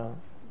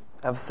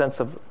have a sense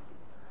of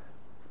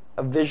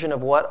a vision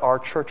of what our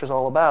church is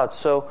all about.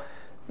 So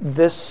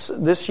this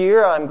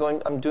year I'm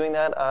doing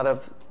that out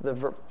of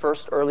the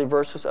first early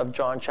verses of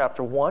John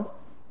chapter 1.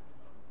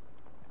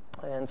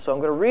 And so I'm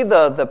going to read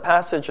the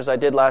passage as I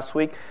did last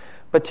week.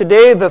 But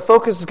today the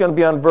focus is going to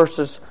be on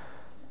verses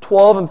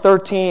 12 and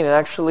 13. And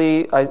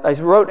actually, I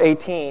wrote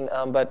 18,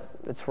 but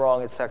it's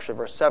wrong. It's actually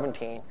verse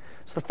 17.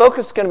 So the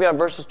focus is going to be on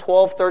verses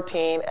 12,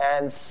 13,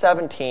 and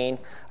 17.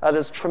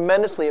 This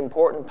tremendously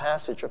important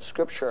passage of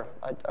Scripture.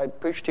 I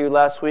preached to you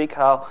last week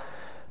how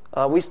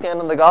we stand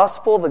on the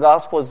gospel. The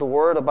gospel is the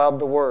Word about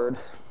the Word.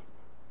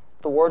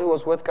 The Word who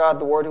was with God,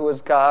 the Word who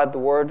is God, the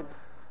Word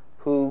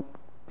who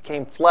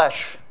became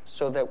flesh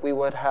so that we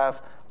would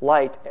have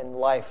light and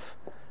life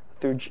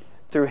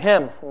through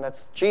Him, and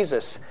that's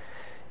Jesus.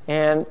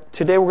 And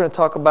today we're going to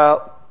talk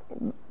about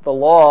the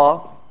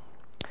law,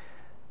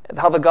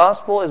 how the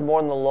gospel is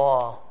more than the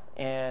law,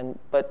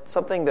 but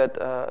something that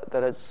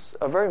is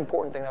a very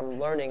important thing I'm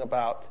learning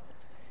about,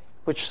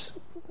 which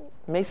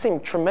may seem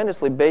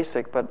tremendously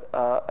basic, but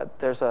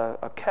there's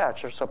a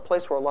catch. There's a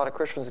place where a lot of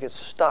Christians get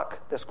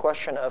stuck, this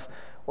question of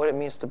what it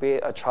means to be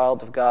a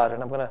child of God.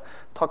 And I'm going to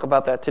talk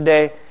about that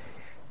today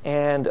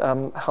and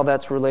how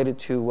that's related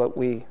to what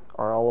we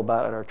are all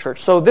about at our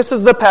church. So this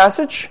is the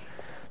passage,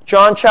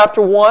 John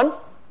chapter 1,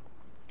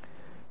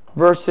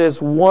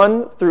 verses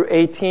 1 through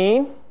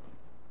 18.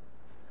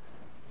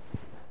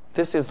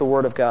 This is the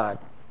Word of God.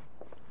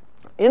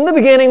 In the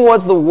beginning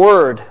was the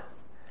Word,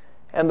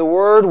 and the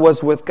Word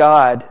was with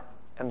God,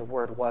 and the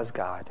Word was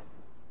God.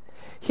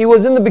 He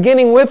was in the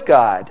beginning with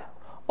God.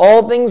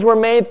 All things were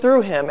made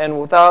through Him, and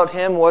without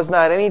Him was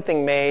not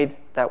anything made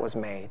that was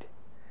made.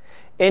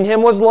 In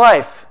Him was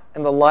life,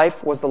 and the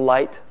life was the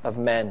light of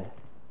men.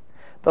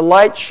 The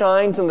light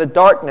shines in the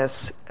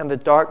darkness, and the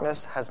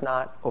darkness has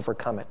not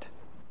overcome it.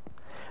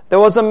 There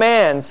was a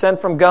man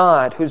sent from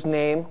God whose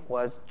name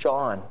was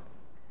John.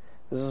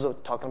 This is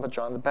talking about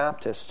John the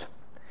Baptist.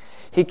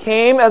 He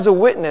came as a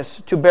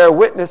witness to bear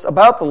witness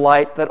about the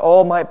light that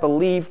all might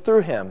believe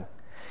through him.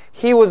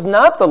 He was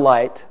not the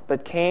light,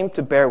 but came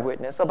to bear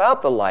witness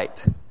about the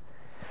light.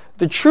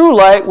 The true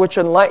light which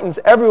enlightens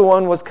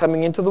everyone was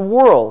coming into the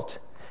world.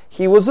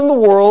 He was in the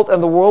world,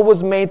 and the world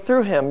was made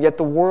through him, yet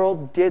the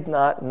world did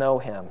not know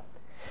him.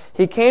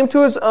 He came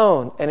to his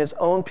own, and his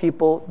own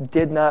people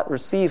did not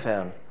receive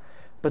him.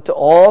 But to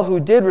all who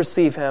did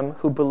receive him,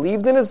 who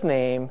believed in his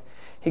name,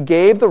 He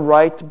gave the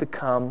right to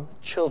become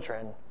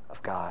children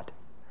of God,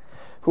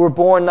 who were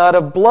born not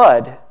of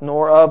blood,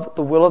 nor of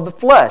the will of the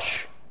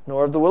flesh,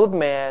 nor of the will of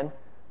man,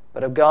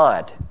 but of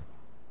God.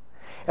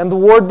 And the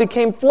Word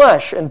became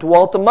flesh and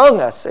dwelt among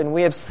us, and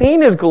we have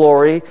seen His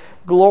glory,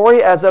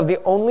 glory as of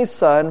the only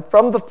Son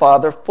from the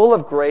Father, full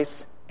of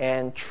grace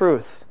and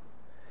truth.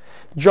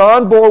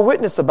 John bore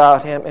witness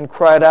about Him and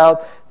cried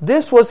out,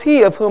 "This was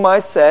He of whom I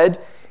said,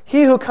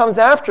 'He who comes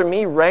after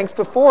me ranks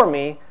before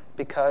me,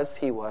 because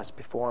He was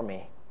before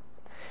me.'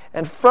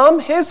 And from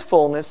His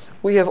fullness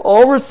we have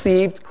all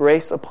received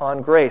grace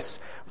upon grace.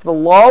 For the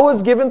law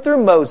was given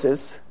through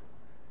Moses,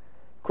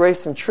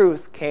 grace and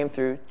truth came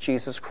through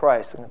Jesus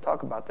Christ." I'm going to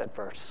talk about that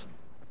verse.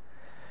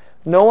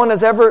 No one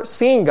has ever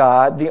seen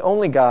God, the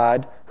only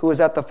God, who is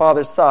at the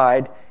Father's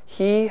side.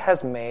 He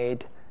has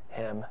made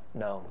Him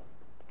known.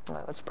 All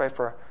right, let's pray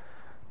for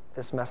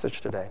this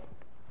message today.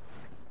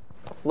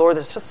 Lord,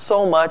 there's just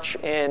so much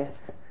in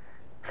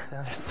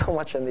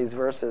these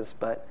verses,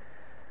 but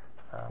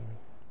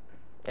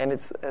and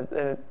it's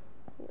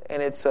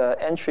an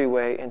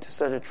entryway into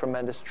such a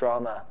tremendous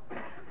drama.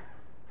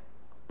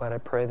 But I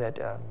pray that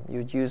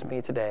you'd use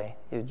me today,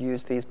 you'd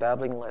use these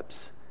babbling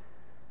lips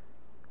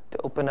to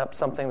open up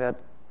something that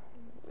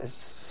is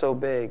so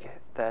big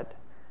that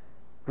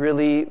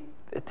really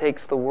it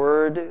takes the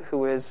Word,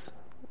 who is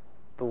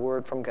the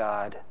Word from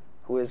God,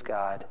 who is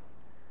God,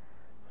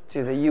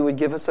 so that you would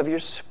give us of your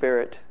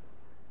Spirit,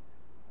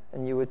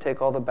 and you would take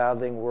all the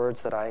babbling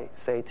words that I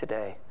say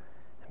today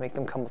and make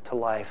them come to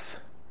life.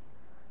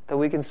 That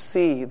we can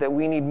see that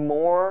we need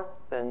more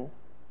than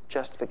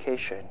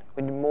justification.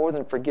 We need more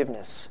than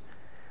forgiveness.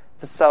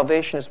 That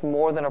salvation is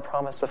more than a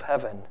promise of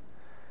heaven.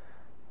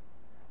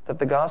 That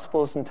the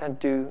gospel is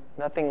intended to do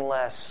nothing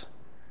less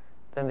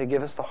than to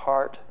give us the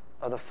heart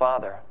of the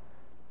Father,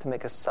 to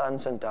make us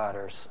sons and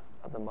daughters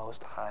of the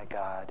Most High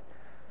God.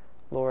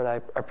 Lord, I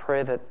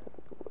pray that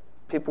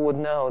people would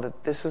know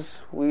that this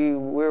is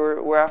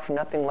we're after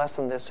nothing less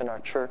than this in our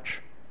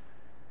church.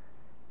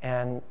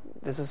 And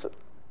this is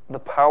the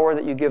power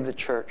that you give the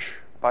church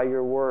by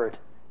your Word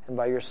and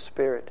by your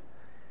Spirit.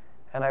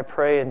 And I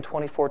pray in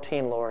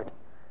 2014, Lord,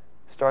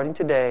 starting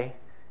today,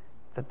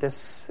 that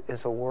this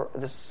is a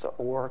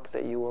work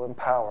that you will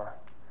empower,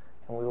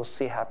 and we will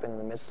see happen in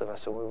the midst of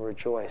us, and we will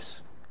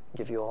rejoice and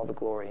give you all the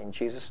glory. In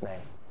Jesus'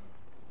 name,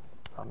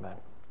 amen.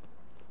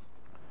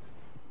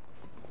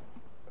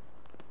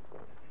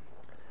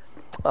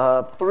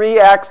 3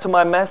 acts to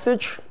my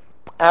message.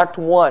 Act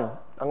 1,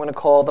 I'm going to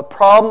call the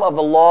problem of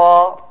the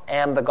law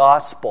and the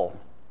gospel.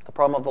 The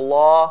problem of the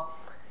law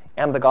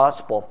and the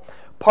gospel.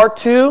 Part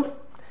 2,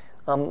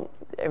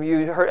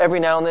 You heard every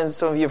now and then,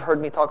 some of you have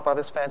heard me talk about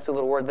this fancy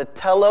little word, the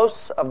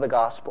telos of the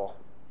gospel.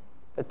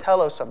 The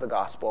telos of the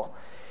gospel.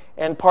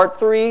 And part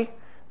 3,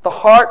 the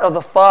heart of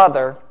the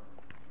Father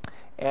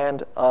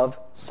and of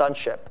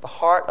sonship. The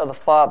heart of the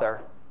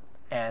Father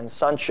and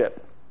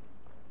sonship.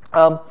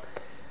 Part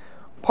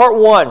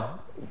 1.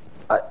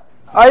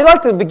 I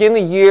like to begin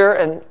the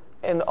year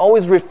and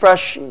always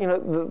refresh,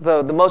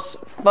 the most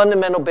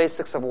fundamental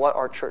basics of what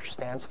our church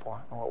stands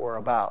for and what we're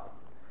about.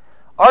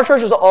 Our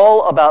church is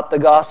all about the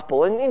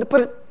gospel, and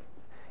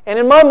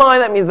in my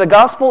mind that means the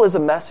gospel is a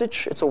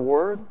message, it's a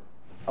word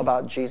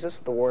about Jesus,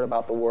 the word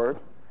about the word,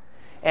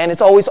 and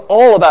it's always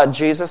all about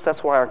Jesus.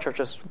 That's why our church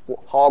is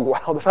hog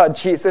wild about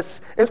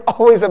Jesus. It's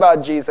always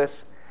about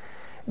Jesus,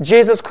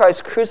 Jesus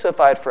Christ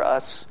crucified for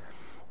us,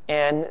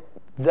 and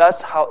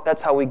that's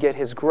how we get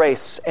His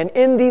grace. And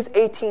in these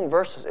 18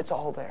 verses, it's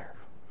all there.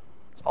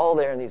 It's all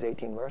there in these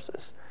 18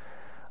 verses.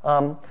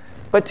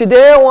 But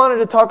today I wanted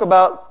to talk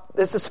about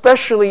this,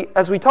 especially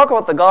as we talk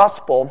about the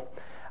gospel.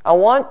 I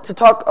want to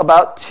talk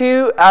about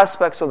 2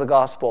 aspects of the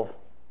gospel.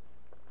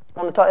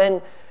 I want to talk,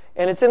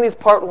 and it's in these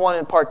part 1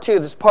 and part 2.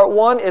 This part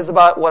 1 is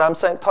about what I'm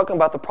saying, talking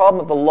about the problem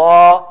of the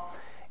law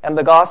and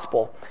the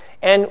gospel.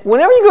 And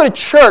whenever you go to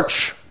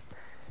church,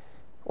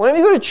 in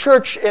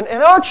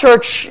our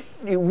church,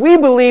 we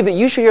believe that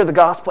you should hear the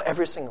gospel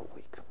every single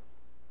week.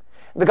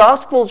 The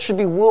gospel should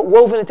be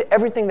woven into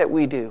everything that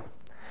we do.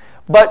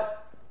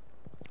 But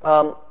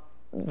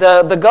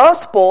the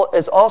gospel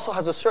also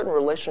has a certain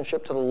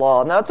relationship to the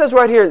law. Now it says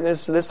right here,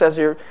 this says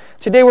here,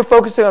 today we're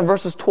focusing on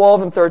verses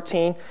 12 and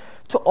 13.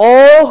 To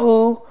all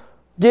who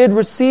did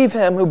receive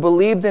Him, who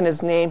believed in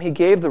His name, He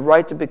gave the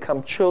right to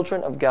become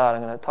children of God.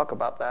 I'm going to talk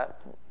about that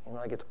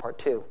when I get to part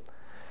 2.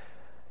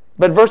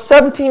 But verse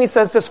 17, he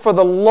says this, for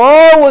the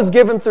law was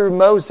given through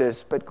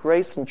Moses, but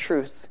grace and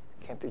truth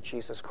came through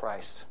Jesus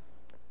Christ.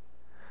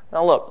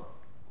 Now look,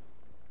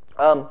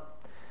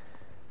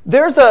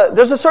 there's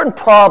a certain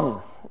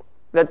problem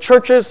that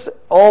churches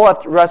all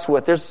have to wrestle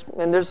with.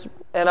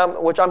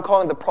 Which I'm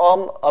calling the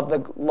problem of the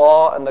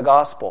law and the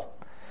gospel.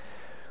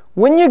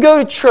 When you go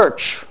to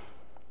church,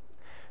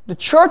 the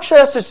church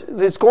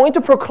is going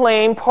to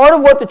proclaim, part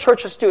of what the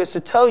church has to do is to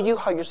tell you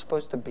how you're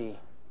supposed to be.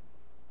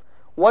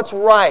 What's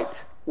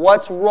right?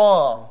 What's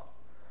wrong?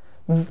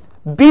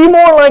 Be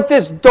more like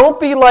this. Don't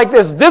be like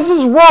this. This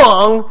is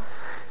wrong.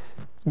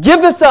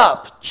 Give this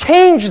up.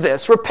 Change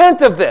this.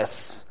 Repent of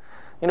this.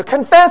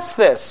 Confess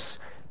this.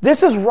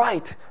 This is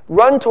right.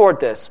 Run toward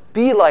this.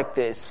 Be like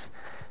this.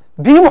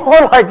 Be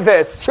more like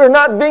this. You're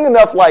not being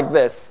enough like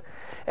this.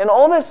 And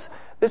all this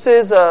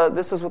is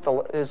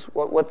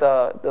what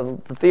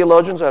the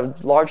theologians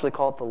have largely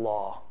called the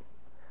law.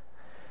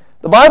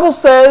 The Bible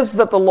says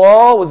that the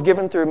law was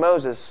given through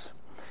Moses.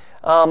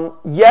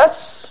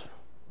 Yes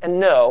and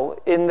no.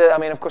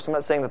 Of course, I'm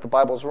not saying that the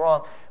Bible is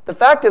wrong. The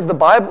fact is, the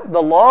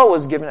law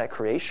was given at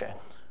creation.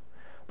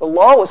 The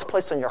law was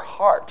placed on your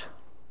heart.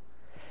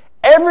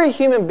 Every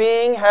human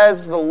being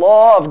has the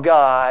law of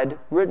God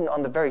written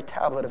on the very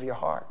tablet of your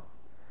heart.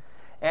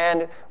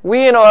 And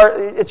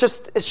it's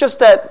just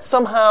that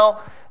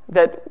somehow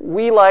that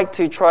we like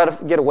to try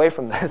to get away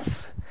from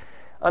this.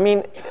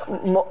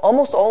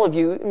 Almost all of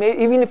you,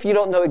 even if you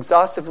don't know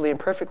exhaustively and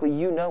perfectly,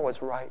 you know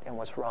what's right and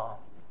what's wrong.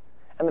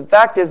 And the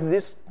fact is,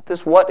 this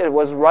what it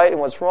was right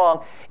and what's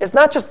wrong, it's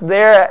not just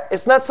there.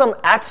 It's not some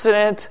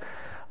accident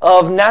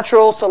of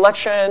natural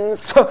selection.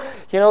 So,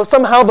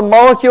 somehow the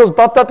molecules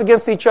bumped up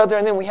against each other,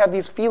 and then we have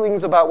these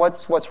feelings about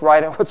what's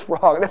right and what's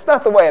wrong. That's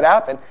not the way it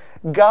happened.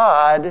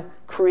 God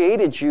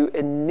created you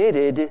and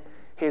knitted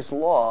His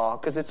law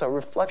because it's a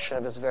reflection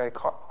of His very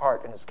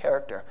heart and His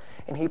character,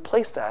 and He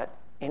placed that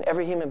in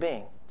every human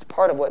being. It's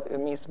part of what it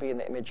means to be in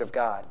the image of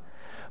God.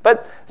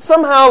 But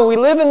somehow we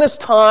live in this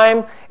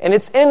time, and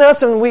it's in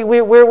us, and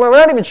we're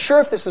not even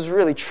sure if this is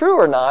really true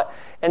or not.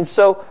 And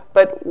so,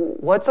 but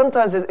what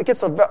sometimes is, it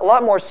gets a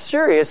lot more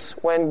serious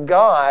when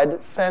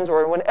God sends,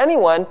 or when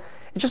anyone,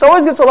 it just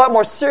always gets a lot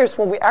more serious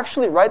when we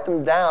actually write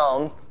them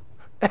down,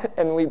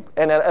 and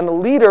a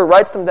leader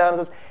writes them down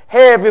and says,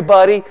 hey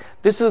everybody,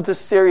 this is the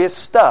serious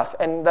stuff.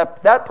 And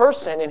that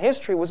person in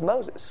history was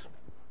Moses.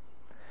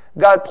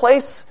 God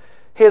placed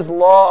His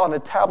law on the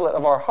tablet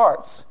of our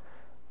hearts.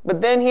 But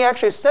then He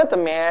actually sent a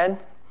man,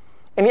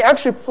 and He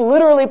actually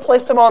literally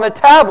placed him on the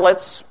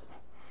tablets,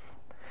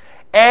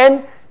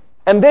 and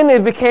then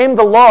it became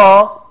the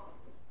law,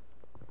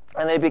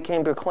 and they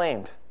became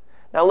proclaimed.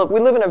 Now look, we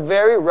live in a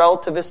very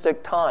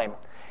relativistic time.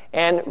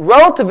 And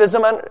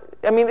relativism,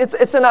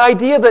 it's an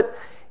idea that,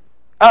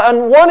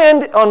 on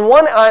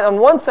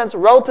one sense,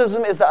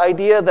 relativism is the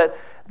idea that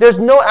there's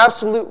no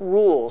absolute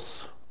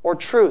rules or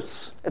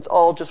truths. It's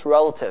all just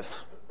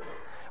relative.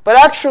 But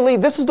actually,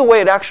 this is the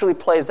way it actually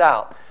plays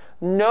out.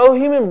 No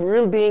human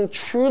real being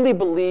truly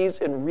believes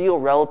in real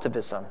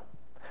relativism.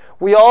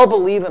 We all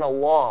believe in a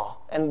law,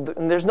 and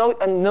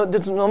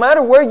no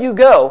matter where you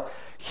go,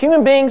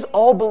 human beings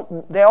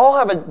they all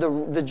have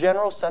the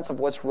general sense of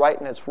what's right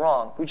and what's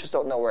wrong. We just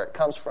don't know where it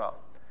comes from.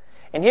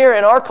 And here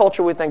in our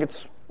culture, we think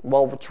it's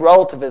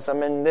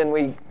relativism, and then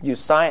we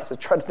use science to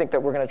try to think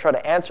that we're going to try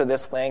to answer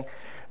this thing.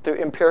 through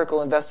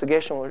empirical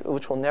investigation,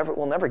 which we'll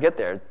never get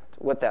there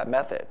with that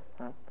method.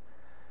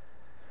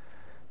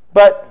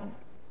 But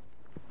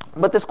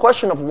this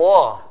question of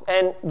law,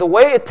 and the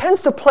way it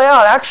tends to play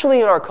out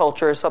actually in our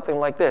culture is something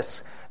like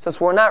this. Since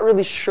we're not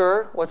really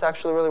sure what's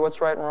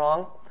right and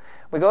wrong,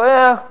 we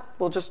go,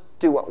 we'll just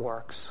do what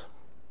works.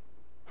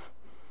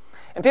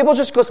 And people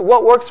just go,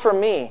 what works for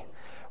me?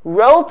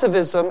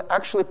 Relativism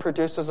actually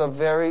produces a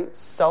very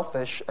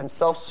selfish and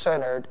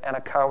self-centered and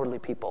a cowardly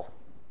people.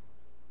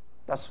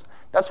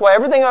 That's why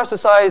everything in our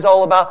society is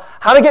all about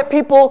how to get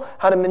people,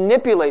 how to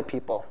manipulate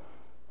people,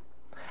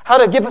 how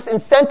to give us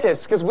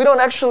incentives, because we don't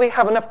actually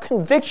have enough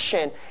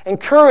conviction and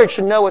courage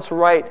to know what's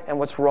right and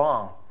what's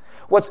wrong,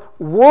 what's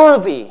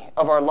worthy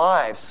of our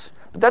lives.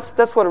 But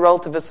that's what a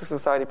relativistic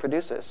society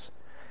produces.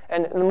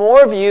 And the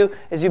more of you,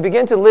 as you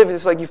begin to live,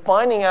 it's like you're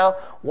finding out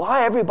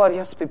why everybody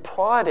has to be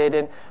prodded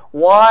and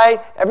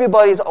why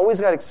everybody's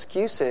always got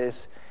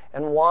excuses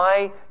and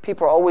why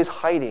people are always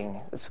hiding.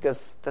 It's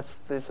because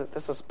this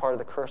is part of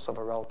the curse of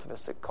a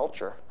relativistic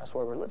culture. That's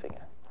where we're living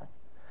in.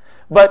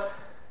 But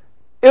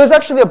it was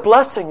actually a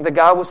blessing that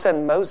God would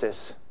send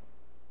Moses.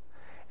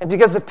 And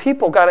because the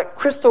people got it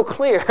crystal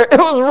clear, it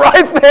was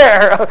right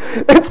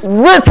there. It's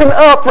written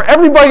up for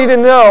everybody to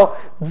know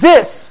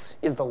this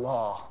is the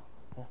law.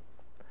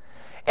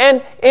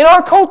 And in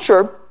our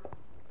culture,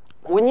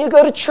 when you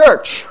go to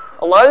church,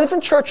 a lot of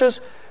different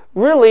churches,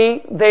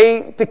 really,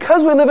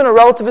 because we live in a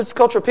relativistic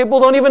culture,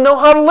 people don't even know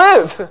how to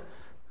live.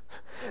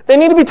 They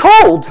need to be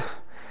told.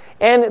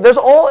 And a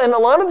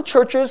lot of the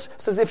churches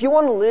says, if you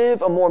want to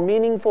live a more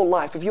meaningful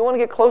life, if you want to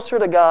get closer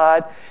to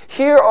God,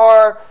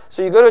 so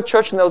you go to a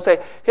church and they'll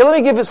say, here, let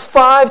me give us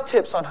 5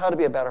 tips on how to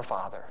be a better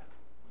father.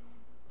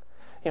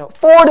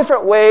 4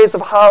 different ways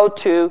of how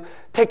to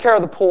take care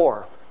of the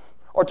poor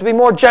or to be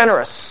more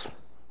generous.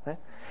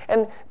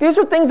 And these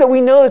are things that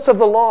we know it's of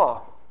the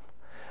law.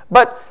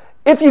 But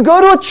if you go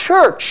to a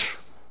church,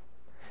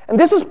 and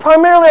this is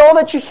primarily all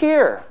that you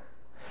hear,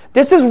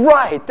 this is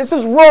right, this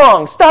is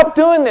wrong, stop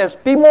doing this,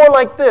 be more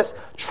like this,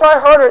 try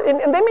harder.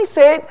 And they may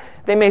say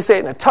it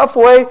in a tough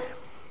way,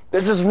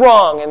 this is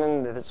wrong,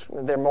 and then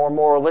they're more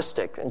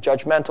moralistic and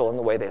judgmental in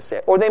the way they say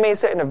it. Or they may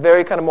say it in a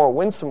very kind of more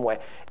winsome way.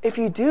 If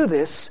you do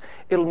this,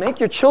 it'll make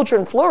your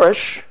children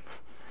flourish,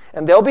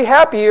 and they'll be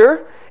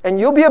happier, and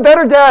you'll be a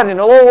better dad, and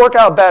it'll all work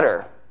out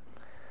better.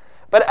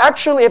 But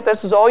actually, if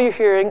this is all you're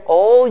hearing,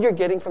 all you're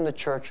getting from the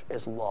church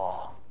is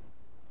law,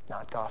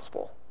 not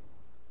gospel.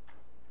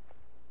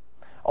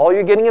 All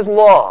you're getting is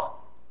law,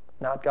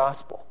 not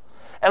gospel.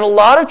 And a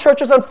lot of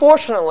churches,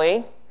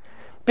 unfortunately,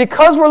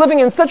 because we're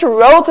living in such a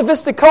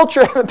relativistic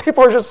culture,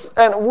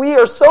 and we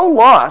are so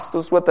lost,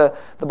 this is what the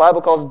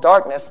Bible calls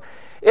darkness,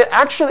 it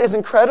actually is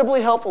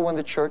incredibly helpful when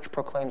the church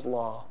proclaims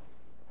law.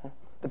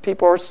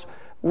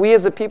 We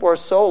as a people are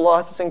so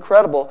lost, it's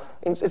incredible.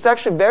 It's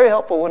actually very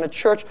helpful when a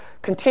church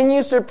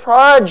continues to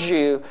prod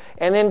you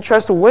and then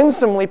tries to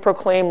winsomely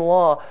proclaim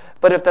law.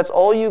 But if that's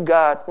all you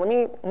got, let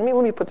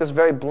me put this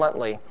very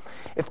bluntly.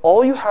 If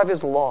all you have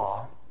is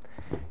law,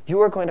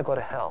 you are going to go to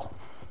hell.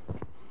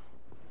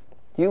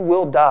 You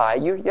will die.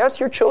 Yes,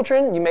 your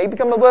children, you may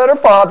become a better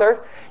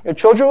father. Your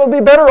children will be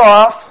better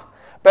off.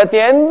 But at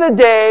the end of the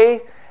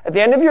day, at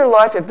the end of your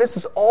life, if this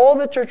is all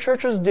that your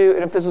churches do,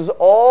 and if this is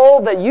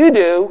all that you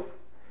do,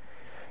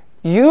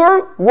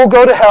 you will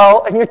go to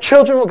hell, and your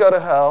children will go to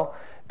hell,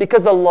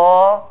 because the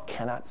law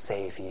cannot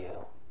save you.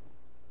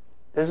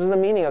 This is the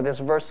meaning of this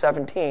verse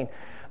 17.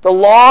 The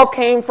law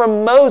came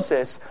from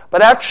Moses,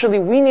 but actually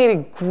we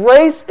needed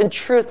grace and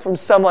truth from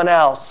someone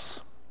else.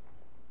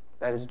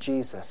 That is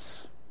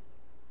Jesus.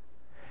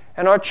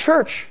 And our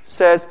church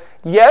says,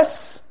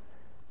 yes,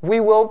 we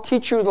will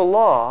teach you the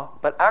law,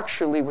 but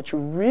actually what you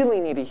really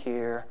need to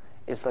hear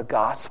is the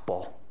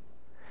gospel.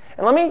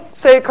 And let me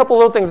say a couple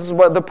little things. This is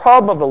what the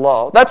problem of the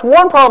law. That's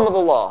one problem of the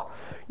law.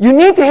 You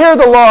need to hear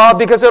the law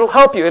because it'll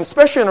help you, and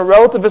especially in a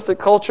relativistic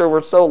culture,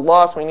 we're so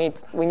lost. We need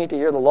to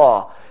hear the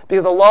law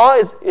because the law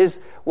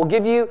will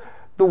give you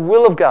the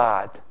will of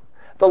God.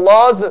 The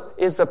law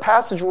is the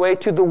passageway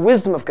to the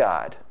wisdom of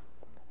God.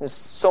 There's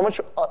so much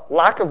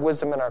lack of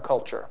wisdom in our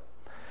culture.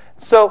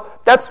 So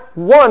that's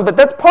one, but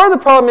that's part of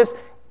the problem is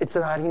it's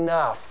not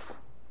enough.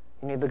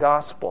 You need the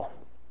gospel.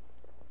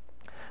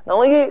 Now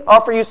let me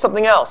offer you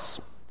something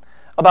else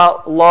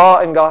about law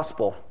and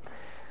gospel.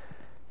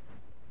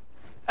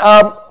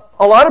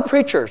 A lot of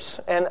preachers,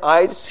 and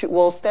I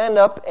will stand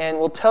up and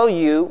will tell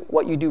you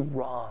what you do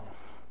wrong.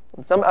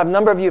 A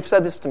number of you have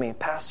said this to me,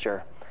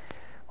 Pastor,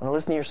 when I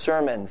listen to your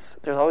sermons,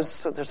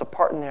 there's a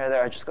part in there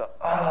that I just go,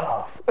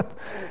 oh,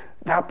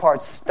 that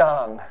part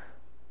stung.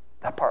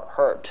 That part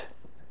hurt.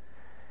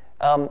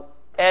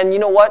 And you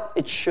know what?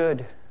 It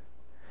should.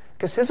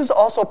 Because this is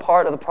also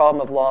part of the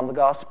problem of law and the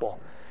gospel.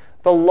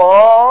 The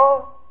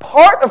law,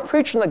 part of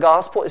preaching the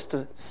gospel is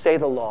to say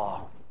the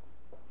law.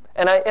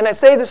 And I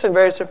say this in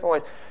various different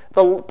ways.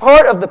 The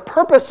part of the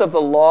purpose of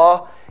the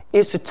law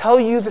is to tell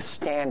you the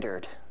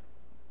standard.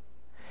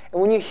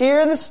 And when you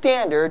hear the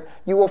standard,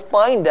 you will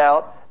find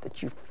out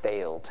that you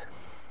failed.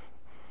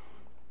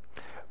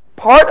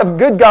 Part of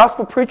good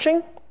gospel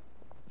preaching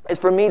is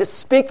for me to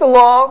speak the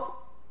law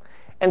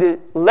and to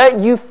let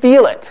you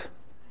feel it,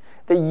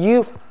 that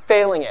you're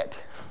failing it.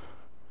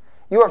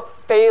 You are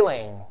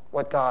failing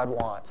what God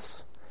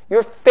wants.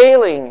 You're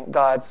failing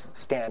God's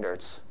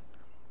standards.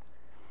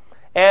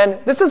 And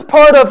this is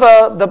part of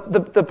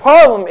the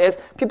problem is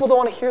people don't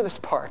want to hear this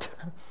part.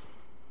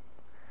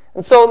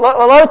 And so a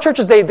lot of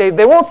churches, they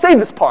won't say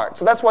this part.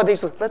 So that's why they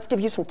say, let's give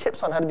you some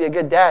tips on how to be a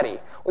good daddy.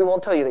 We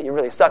won't tell you that you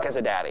really suck as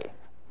a daddy.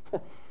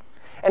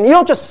 And you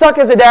don't just suck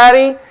as a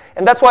daddy,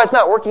 and that's why it's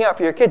not working out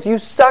for your kids. You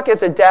suck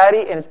as a daddy,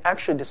 and it's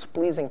actually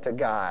displeasing to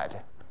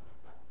God.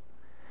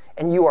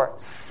 And you are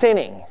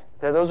sinning.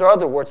 Those are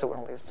other words that we're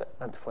going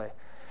to play.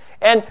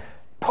 And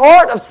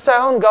part of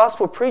sound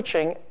gospel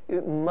preaching,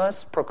 it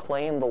must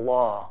proclaim the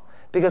law.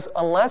 Because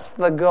unless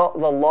the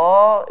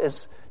law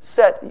is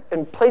set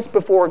and placed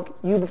before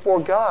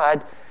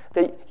God,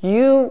 that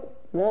you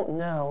won't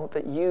know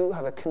that you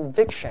have a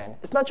conviction.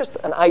 It's not just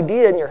an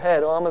idea in your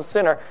head, oh, I'm a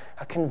sinner.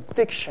 A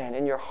conviction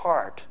in your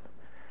heart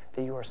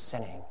that you are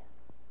sinning,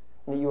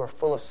 that you are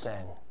full of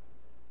sin.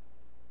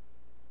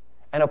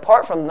 And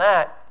apart from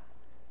that,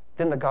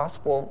 then the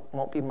gospel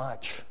won't be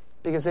much.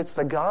 Because it's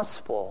the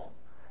gospel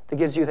that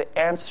gives you the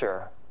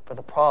answer for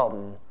the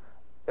problem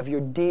of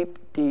your deep,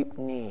 deep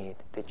need,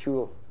 that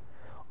you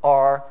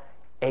are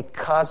a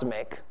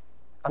cosmic,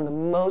 on the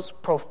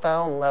most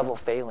profound level,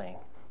 failing.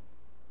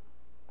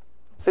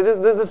 See, this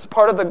is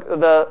part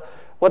of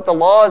what the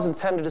law is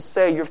intended to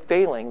say. You're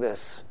failing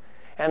this.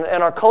 And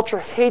our culture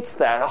hates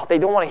that. Oh, they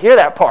don't want to hear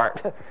that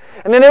part.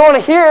 And then they want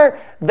to hear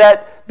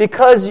that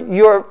because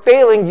you're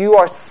failing, you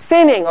are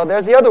sinning. Oh,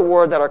 there's the other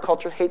word that our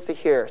culture hates to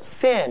hear.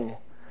 Sin.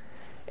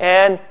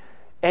 And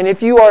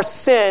if you are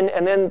sin,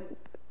 and then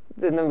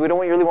we don't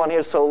really want to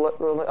hear,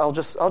 so I'll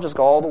just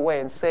go all the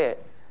way and say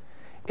it.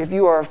 If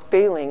you are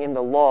failing in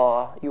the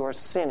law, you are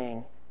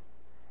sinning.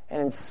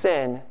 And in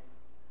sin,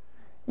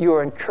 you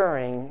are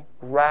incurring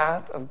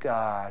wrath of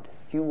God.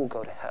 You will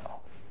go to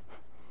hell.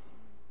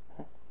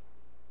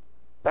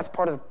 That's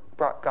part of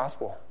the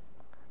gospel.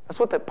 That's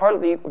what part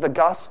of the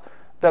gospel.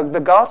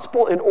 The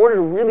gospel, in order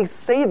to really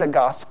say the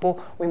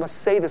gospel, we must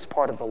say this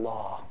part of the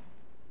law.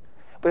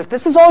 But if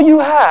this is all you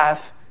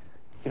have,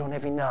 you don't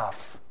have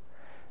enough.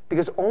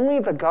 Because only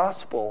the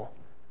gospel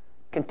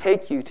can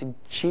take you to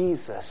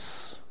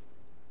Jesus.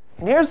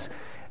 And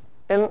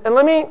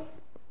let me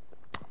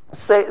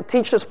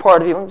teach this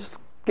part of you. Let me just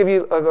give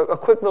you a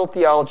quick little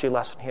theology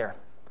lesson here.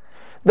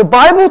 The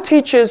Bible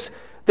teaches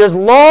there's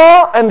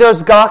law and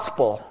there's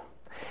gospel.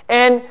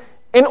 And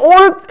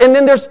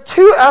then there's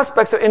two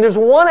aspects, and there's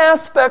one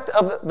aspect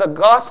of the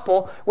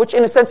gospel which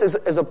in a sense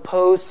is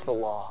opposed to the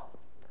law.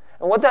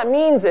 And what that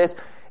means is,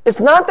 it's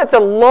not that the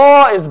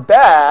law is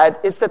bad,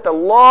 it's that the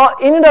law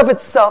in and of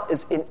itself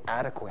is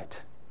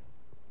inadequate.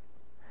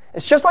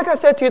 It's just like I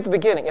said to you at the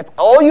beginning. If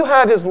all you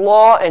have is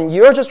law and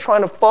you're just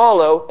trying to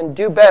follow and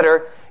do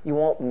better, you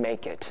won't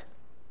make it.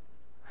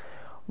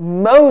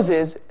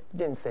 Moses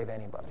didn't save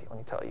anybody, let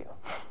me tell you.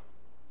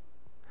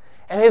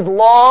 And his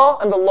law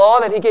and the law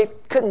that he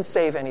gave couldn't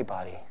save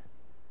anybody.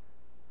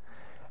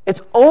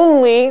 It's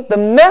only the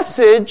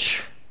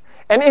message,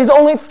 and it is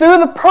only through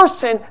the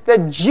person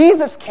that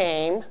Jesus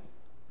came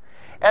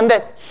and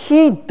that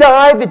he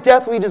died the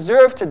death we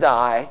deserve to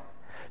die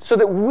so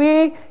that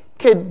we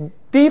could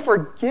be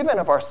forgiven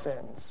of our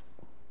sins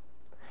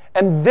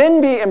and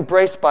then be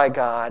embraced by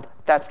God.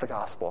 That's the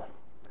gospel.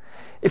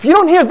 If you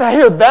don't hear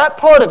that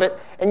part of it,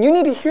 and you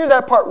need to hear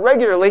that part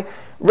regularly,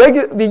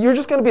 you're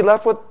just going to be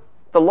left with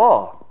the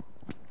law.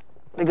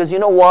 Because you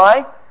know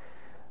why?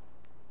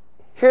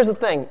 Here's the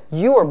thing.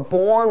 You are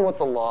born with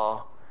the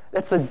law.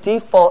 That's the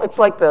default. It's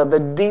like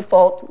the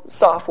default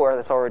software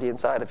that's already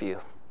inside of you.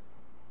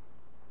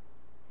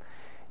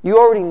 You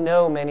already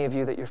know, many of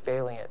you, that you're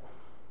failing it.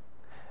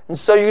 And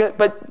so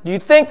but you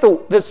think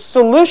the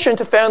solution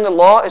to failing the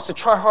law is to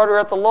try harder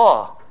at the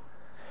law.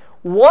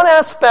 One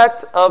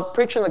aspect of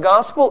preaching the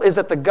gospel is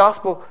that the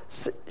gospel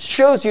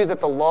shows you that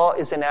the law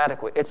is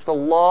inadequate. It's the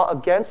law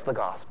against the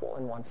gospel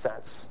in one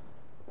sense.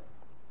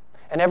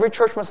 And every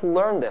church must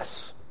learn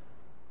this.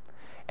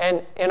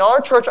 And in our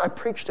church, I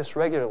preach this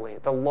regularly,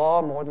 the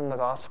law more than the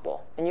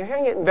gospel. And you're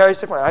hearing it in various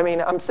different ways. I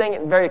mean, I'm saying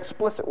it in very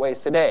explicit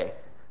ways today.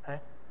 Right?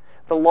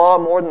 The law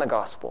more than the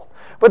gospel.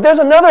 But there's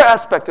another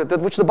aspect of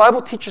it, which the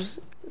Bible teaches.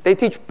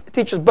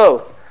 Teaches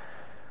both.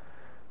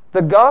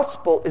 The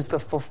gospel is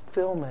the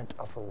fulfillment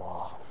of the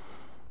law.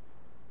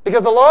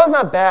 Because the law is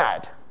not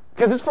bad,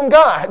 because it's from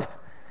God.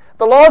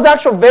 The law is the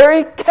actual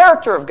very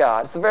character of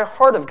God. It's the very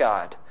heart of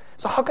God.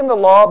 So how can the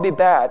law be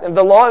bad? And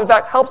the law, in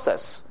fact, helps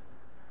us.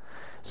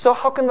 So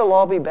how can the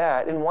law be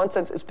bad? In one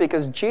sense, it's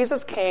because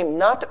Jesus came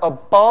not to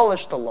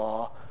abolish the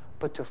law,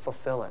 but to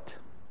fulfill it.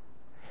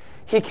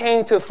 He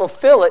came to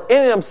fulfill it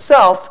in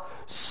himself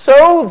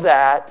so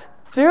that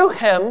through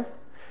him,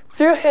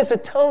 through his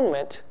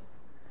atonement,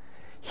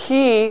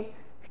 he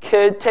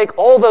could take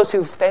all those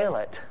who fail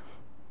it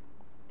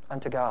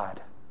unto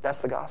God. That's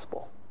the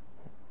gospel.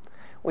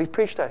 We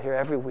preach that here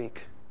every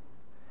week.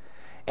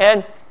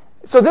 And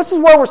so this is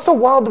why we're so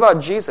wild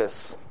about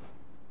Jesus.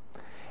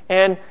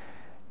 And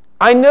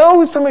I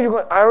know some of you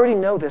are going, I already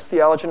know this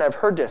theology and I've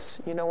heard this.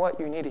 You know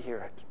what? You need to hear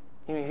it.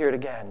 You need to hear it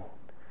again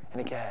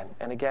and again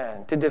and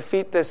again to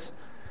defeat this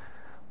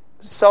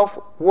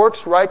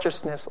self-works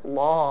righteousness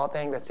law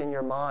thing that's in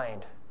your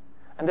mind.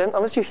 And then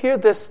unless you hear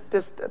this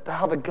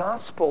how the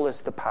gospel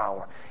is the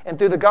power, and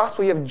through the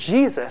gospel you have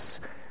Jesus,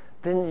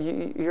 then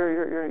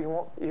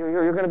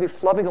you're going to be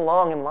flubbing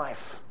along in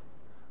life.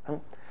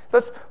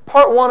 That's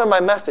part one of my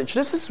message.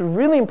 This is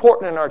really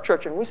important in our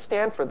church, and we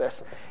stand for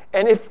this.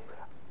 And if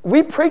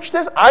we preach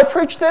this, I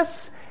preach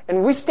this,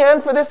 and we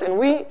stand for this, and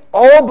we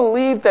all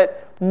believe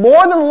that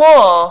more than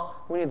law,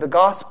 we need the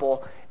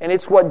gospel, and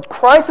it's what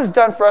Christ has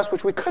done for us,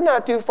 which we could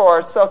not do for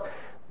ourselves.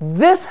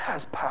 This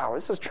has power.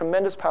 This has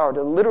tremendous power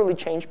to literally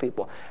change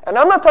people. And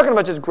I'm not talking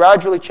about just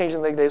gradually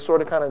changing. They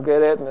sort of kind of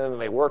get it, and then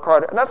they work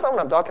harder. And that's not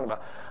what I'm talking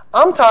about.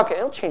 I'm talking,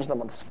 it'll change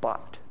them on the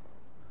spot.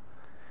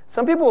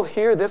 Some people will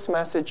hear this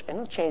message, and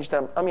it'll change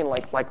them,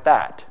 like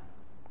that.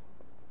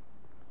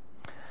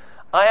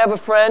 I have a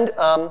friend,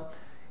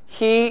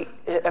 he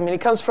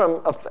comes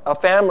from a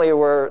family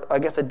where, I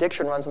guess,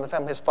 addiction runs in the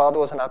family. His father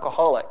was an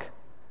alcoholic.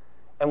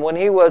 And when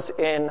he was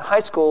in high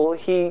school,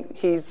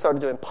 he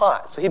started doing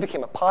pot. So he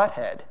became a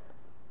pothead.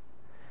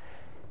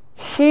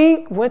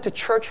 He went to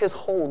church his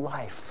whole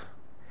life.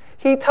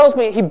 He tells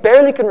me he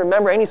barely can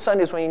remember any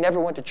Sundays when he never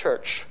went to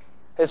church.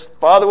 His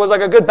father was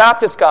like a good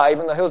Baptist guy,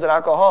 even though he was an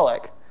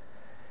alcoholic.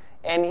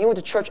 And he went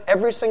to church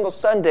every single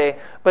Sunday.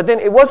 But then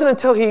it wasn't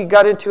until he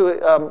got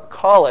into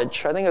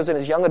college, I think it was in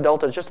his young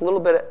adulthood, just a little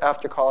bit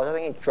after college. I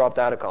think he dropped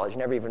out of college,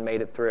 never even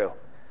made it through.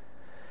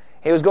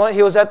 He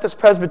was at this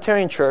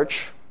Presbyterian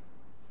church.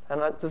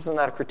 And this is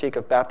not a critique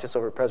of Baptist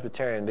over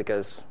Presbyterian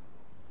because,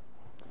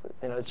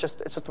 it's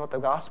just about the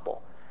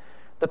gospel.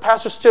 The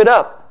pastor stood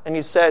up and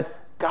he said,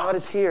 God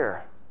is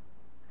here.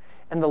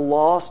 And the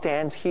law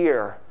stands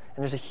here.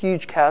 And there's a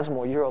huge chasm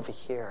where you're over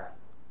here.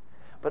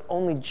 But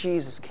only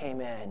Jesus came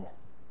in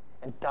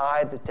and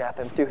died the death.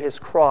 And through his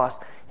cross,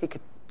 he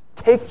could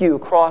take you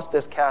across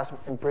this chasm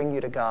and bring you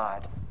to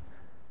God.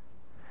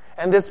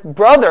 And this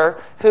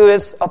brother who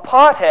is a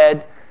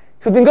pothead,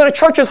 who'd been going to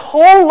church his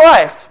whole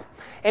life,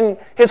 and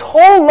his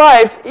whole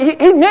life, he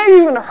may have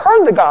even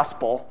heard the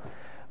gospel,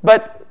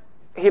 but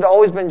he'd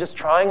always been just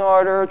trying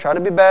harder, trying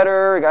to be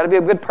better, got to be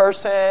a good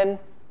person.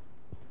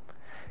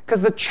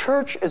 Because the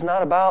church is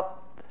not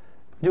about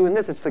doing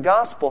this, it's the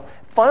gospel.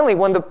 Finally,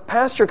 when the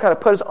pastor kind of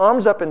put his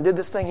arms up and did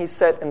this thing, he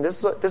said, and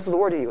this is the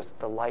word he used,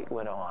 the light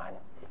went on.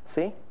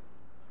 See?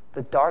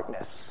 The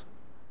darkness.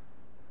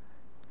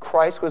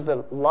 Christ was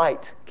the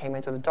light, came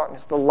into the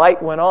darkness. The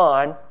light went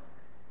on.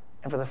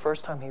 And for the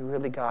first time he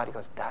really got, he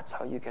goes, that's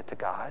how you get to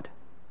God?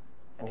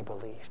 And he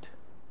believed.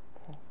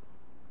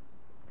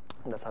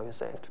 And that's how he was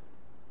saved.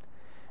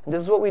 And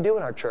this is what we do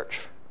in our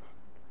church.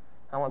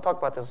 I want to talk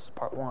about this as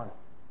part one.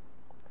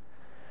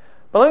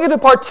 But let me get to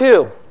part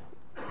two.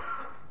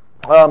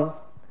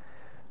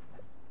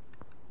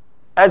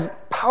 As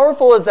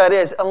powerful as that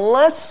is,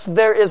 unless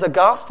there is a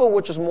gospel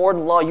which is more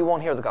than law, you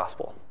won't hear the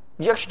gospel.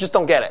 You actually just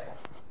don't get it.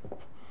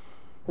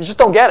 You just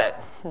don't get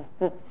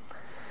it.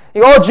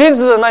 You go,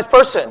 Jesus is a nice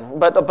person,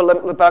 but I'm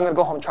going to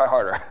go home and try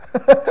harder.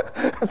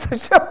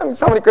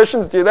 So many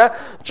Christians do that.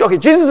 Okay,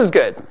 Jesus is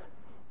good,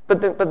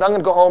 but I'm going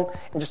to go home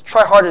and just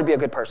try harder to be a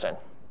good person.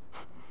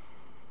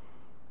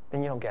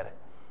 Then you don't get it.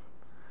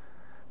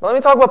 But let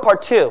me talk about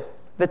part two,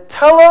 the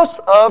telos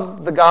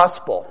of the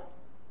gospel.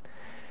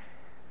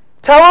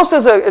 Telos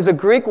is a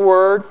Greek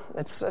word.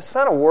 It's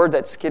not a word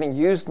that's getting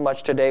used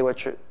much today,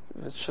 which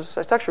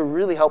it's actually a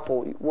really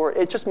helpful word.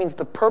 It just means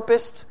the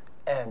purposed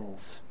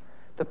ends.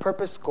 The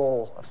purpose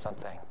goal of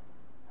something.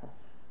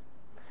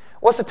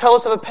 What's the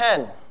telos of a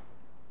pen?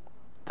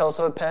 Telos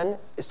of a pen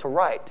is to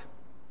write.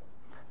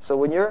 So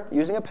when you're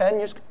using a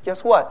pen,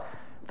 guess what?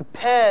 The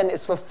pen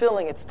is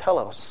fulfilling its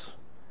telos.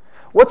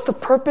 What's the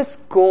purpose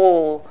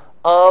goal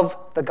of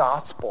the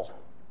gospel?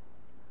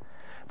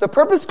 The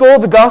purpose goal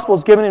of the gospel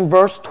is given in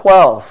verse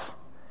 12.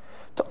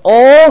 To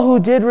all who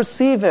did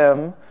receive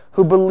him,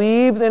 who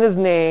believed in his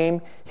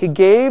name, he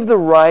gave the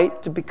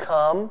right to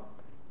become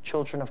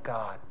children of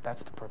God.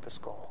 That's the purpose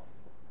goal.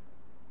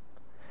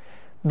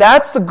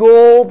 That's the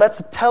goal, that's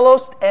the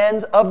telos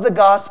ends of the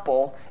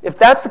gospel. If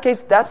that's the case,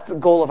 that's the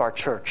goal of our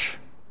church.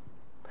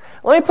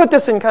 Let me put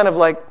this in kind of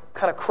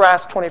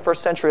crass 21st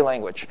century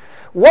language.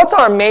 What's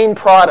our main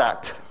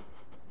product?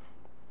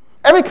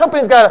 Every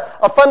company's got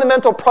a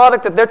fundamental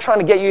product that they're trying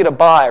to get you to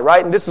buy,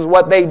 right? And this is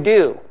what they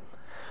do.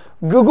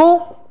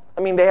 Google,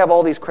 they have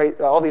all these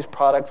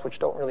products which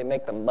don't really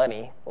make them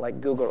money,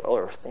 like Google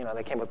Earth.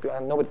 They came with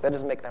nobody. That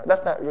doesn't make them.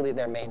 That's not really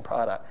their main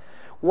product.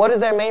 What is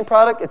their main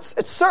product?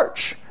 It's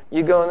search.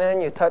 You go in there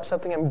and you type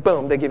something, and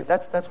boom, they give you.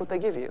 That's what they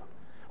give you.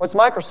 What's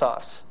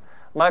Microsoft's?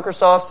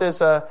 Microsoft's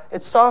is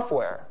it's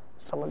software.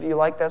 Some of you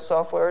like that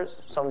software.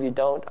 Some of you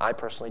don't. I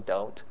personally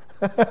don't.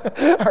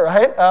 All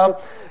right.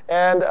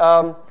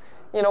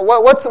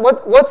 What's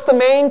the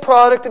main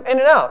product of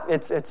In-N-Out?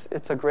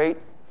 It's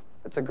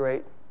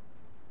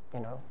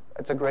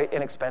a great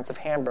inexpensive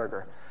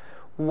hamburger.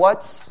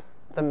 What's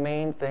the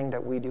main thing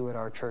that we do at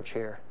our church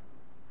here?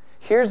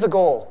 Here's the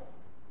goal.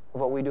 of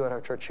what we do at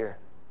our church here.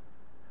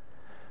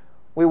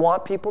 We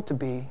want people to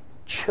be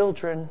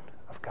children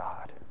of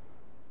God.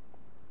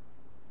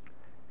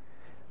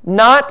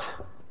 Not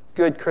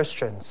good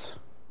Christians.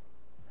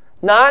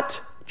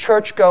 Not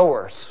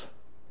churchgoers.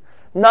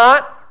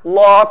 Not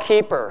law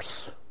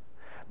keepers.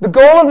 The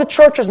goal of the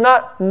church is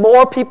not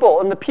more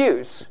people in the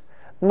pews,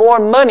 more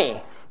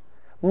money,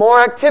 more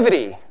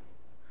activity,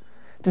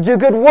 to do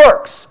good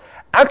works.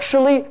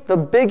 Actually, the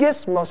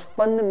biggest, most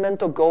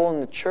fundamental goal in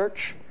the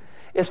church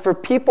is for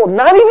people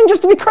not even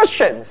just to be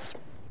Christians,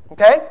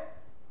 okay?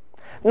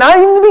 Not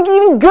even to be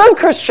even good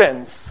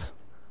Christians,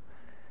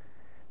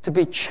 to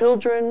be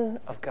children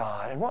of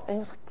God.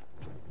 And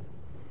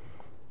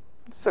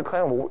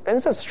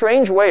it's a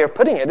strange way of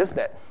putting it, isn't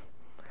it?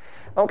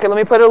 Okay, let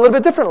me put it a little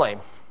bit differently.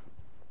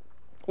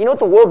 You know what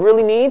the world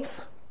really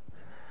needs?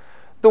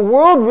 The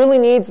world really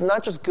needs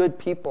not just good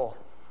people.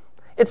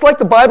 It's like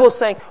the Bible is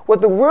saying,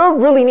 what the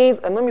world really needs,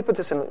 and let me put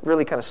this in a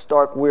really kind of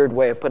stark, weird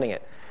way of putting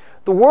it.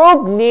 The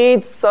world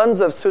needs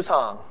sons of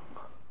Susang.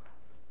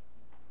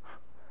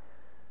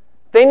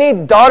 They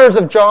need daughters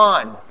of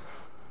John.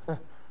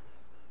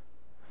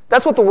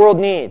 That's what the world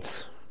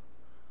needs.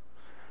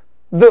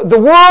 The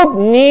world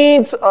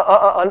needs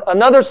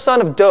another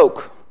son of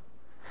Doak.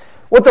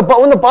 When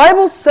the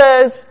Bible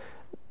says,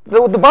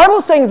 what the Bible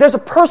is saying is there's a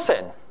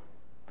person.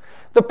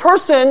 The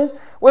person,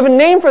 we have a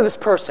name for this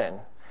person.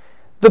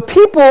 The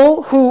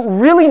people who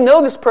really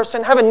know this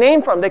person have a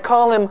name for him. They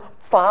call him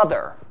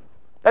Father.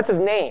 That's his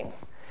name.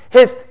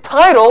 His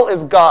title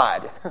is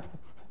God.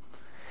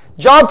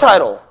 Job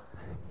title,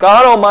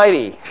 God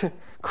Almighty,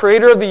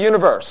 creator of the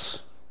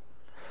universe.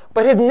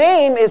 But his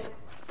name is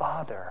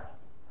Father.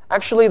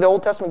 Actually, the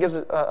Old Testament gives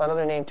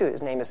another name too.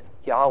 His name is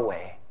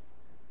Yahweh.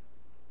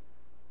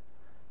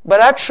 But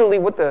actually,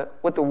 what the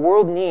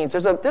world needs,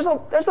 there's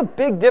a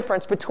big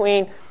difference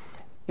between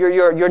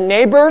your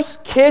neighbor's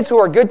kids who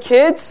are good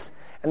kids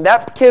and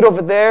that kid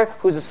over there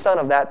who's a son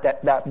of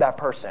that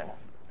person.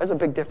 There's a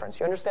big difference.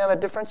 You understand that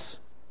difference?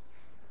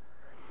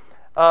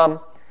 I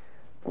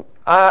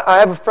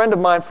have a friend of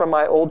mine from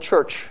my old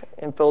church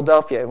in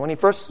Philadelphia. When he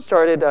first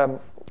started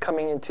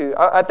coming into,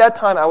 at that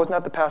time I was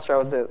not the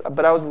pastor,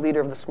 but I was the leader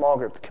of the small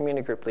group, the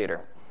community group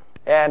leader.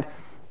 And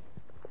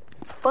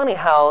it's funny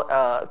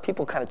how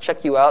people kind of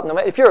check you out. No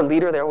matter, if you're a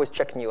leader, they're always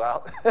checking you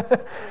out.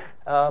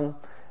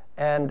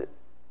 And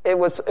it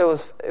was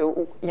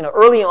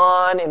early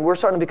on, and we're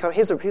starting to become.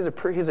 He's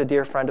a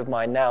dear friend of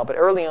mine now, but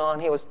early on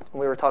he was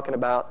talking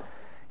about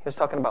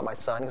my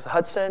son. He was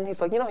Hudson.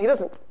 He's like, he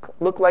doesn't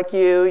look like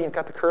you. You've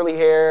got the curly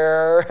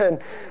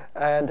hair,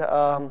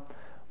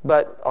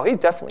 but he's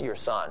definitely your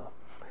son.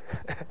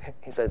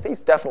 He says he's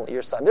definitely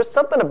your son. There's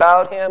something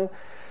about him.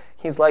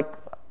 He's like,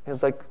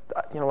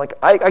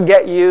 I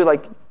get you.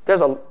 Like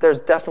there's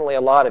definitely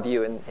a lot of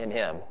you in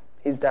him.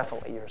 He's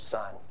definitely your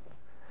son.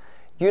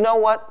 You know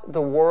what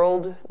the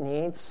world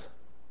needs?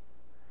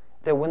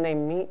 That when they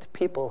meet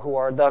people who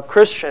are the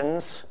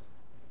Christians,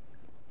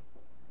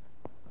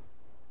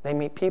 they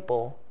meet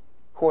people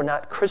who are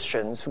not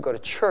Christians, who go to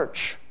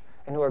church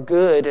and who are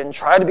good and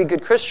try to be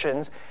good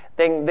Christians,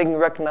 they can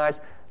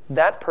recognize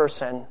that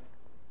person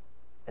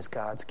is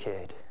God's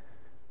kid.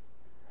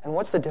 And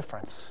what's the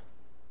difference?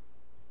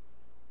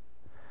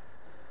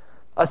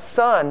 A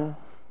son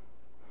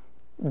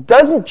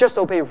doesn't just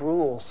obey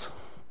rules.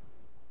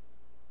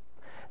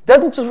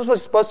 Doesn't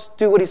just supposed to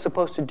do what he's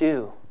supposed to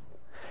do.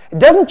 It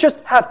doesn't just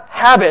have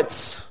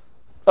habits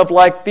of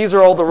like, these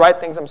are all the right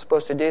things I'm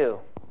supposed to do.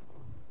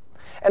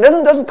 And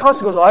doesn't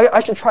constantly go, I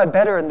should try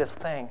better in this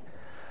thing.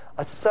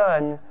 A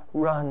son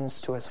runs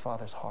to his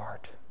father's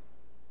heart.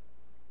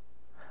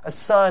 A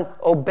son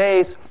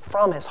obeys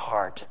from his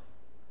heart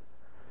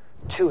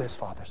to his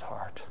father's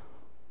heart.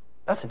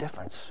 That's the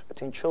difference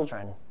between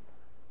children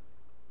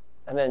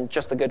and then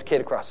just a good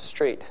kid across the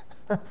street.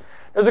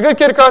 There's a good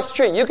kid across the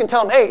street. You can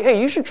tell him,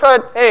 hey, you should try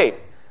it. Hey,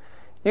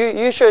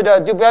 you should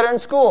do better in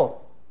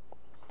school.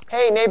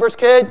 Hey, neighbor's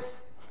kid,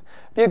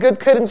 be a good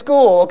kid in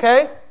school,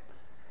 okay?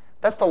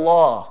 That's the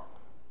law.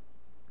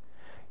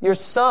 Your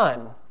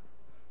son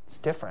is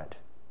different.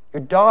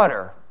 Your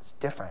daughter is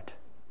different.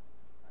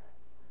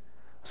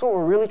 That's what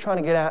we're really trying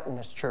to get at in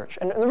this church.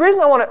 And the reason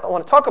I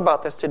want to talk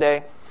about this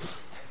today,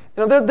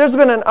 I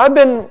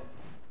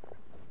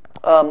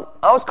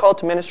was called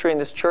to ministry in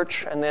this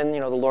church, and then,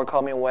 the Lord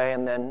called me away,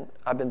 and then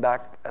I've been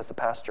back as the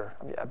pastor.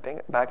 I've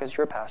been back as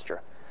your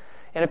pastor.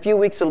 In a few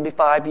weeks, it'll be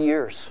 5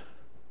 years.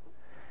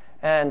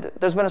 And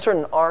there's been a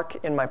certain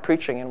arc in my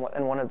preaching,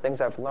 and one of the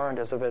things I've learned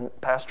as I've been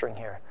pastoring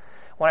here.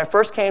 When I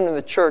first came to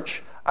the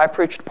church, I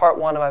preached part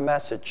 1 of my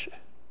message.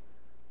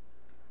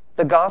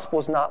 The gospel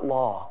is not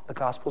law. The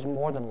gospel is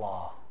more than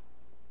law.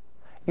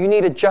 You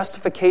need a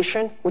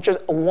justification, which is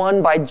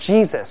won by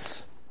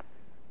Jesus.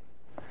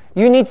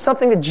 You need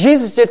something that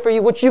Jesus did for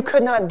you, which you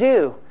could not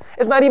do.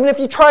 It's not even if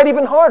you tried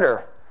even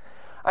harder.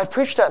 I've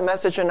preached that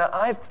message, and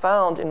I've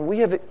found, and we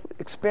have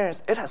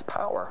experienced, it has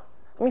power.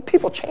 I mean,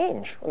 people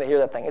change when they hear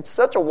that thing. It's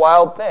such a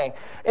wild thing.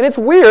 And it's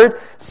weird.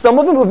 Some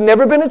of them who've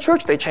never been to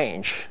church, they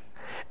change.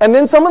 And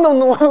then some of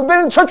them who've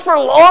been in church for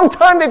a long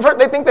time,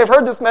 they think they've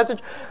heard this message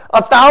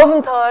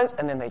 1,000 times,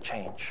 and then they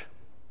change.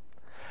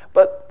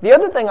 But the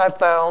other thing I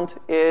found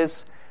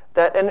is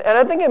that, and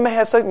I think it may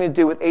have something to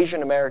do with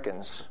Asian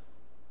Americans.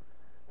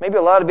 Maybe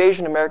a lot of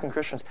Asian American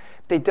Christians,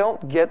 they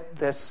don't get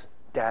this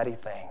daddy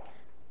thing.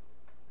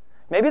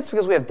 Maybe it's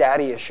because we have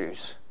daddy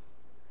issues.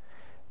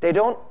 They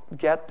don't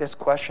get this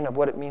question of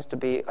what it means to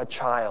be a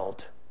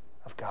child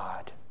of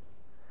God.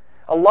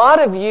 A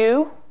lot of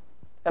you,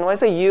 and when I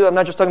say you, I'm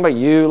not just talking about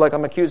you like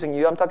I'm accusing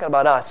you. I'm talking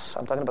about us.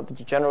 I'm talking about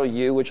the general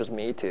you, which is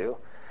me too.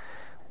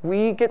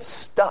 We get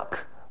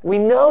stuck. We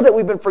know that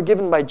we've been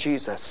forgiven by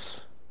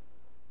Jesus.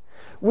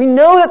 We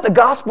know that the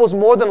gospel is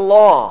more than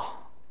law.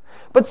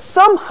 But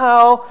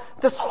somehow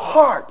this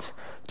heart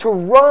to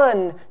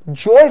run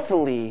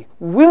joyfully,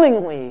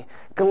 willingly,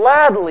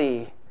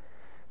 gladly,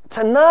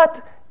 to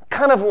not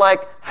kind of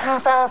like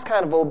half-ass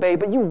kind of obey,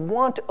 but you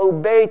want to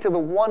obey to the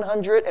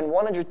 100 and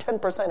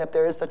 110% if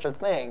there is such a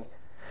thing.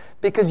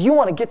 Because you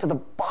want to get to the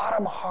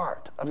bottom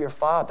heart of your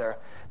Father.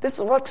 This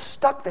is what's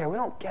stuck there. We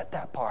don't get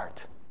that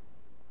part.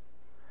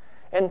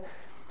 And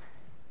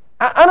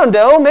I don't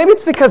know, maybe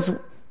it's because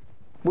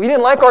we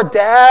didn't like our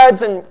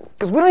dads, and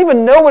because we don't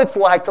even know what it's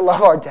like to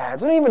love our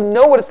dads. We don't even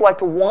know what it's like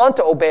to want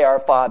to obey our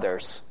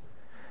fathers.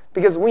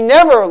 Because we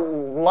never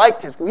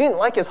we didn't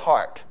like his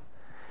heart.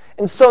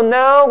 And so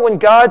now when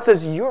God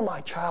says, you're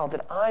my child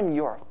and I'm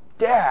your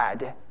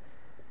dad,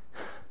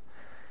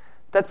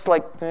 that's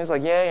like, it's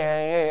like,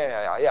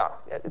 yeah.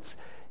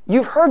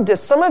 You've heard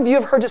this. Some of you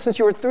have heard this since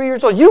you were 3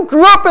 years old. You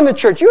grew up in the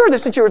church. You heard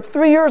this since you were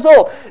 3 years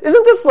old.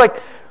 Isn't this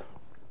like,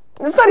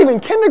 it's not even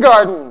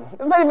kindergarten.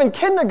 It's not even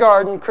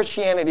kindergarten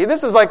Christianity.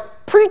 This is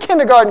like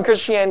pre-kindergarten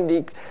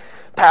Christianity,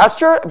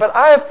 Pastor. But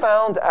I have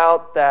found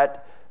out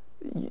that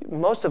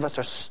most of us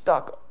are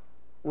stuck.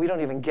 We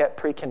don't even get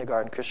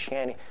pre-kindergarten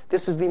Christianity.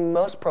 This is the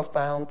most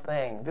profound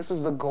thing. This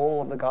is the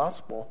goal of the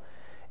gospel.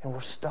 And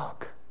we're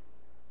stuck.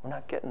 We're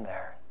not getting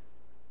there.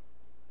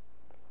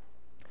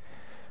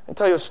 I'll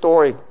tell you a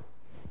story.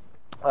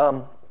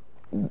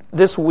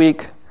 This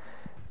week,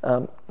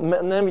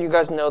 many of you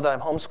guys know that I'm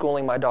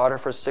homeschooling my daughter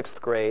for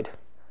 6th grade.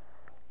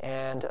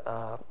 And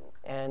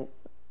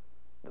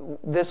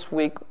this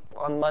week,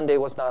 on Monday,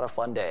 was not a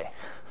fun day.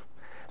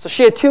 So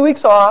she had 2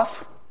 weeks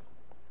off.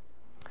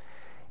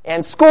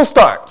 And school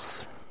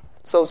starts.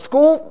 So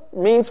school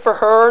means for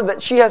her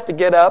that she has to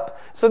get up.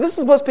 So this is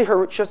supposed to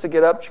be she has to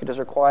get up. She does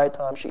her quiet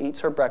time. She eats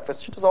her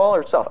breakfast. She does all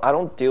herself. I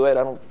don't do it.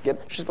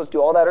 She's supposed to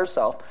do all that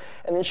herself.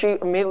 And then she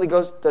immediately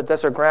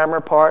does her grammar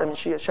part, and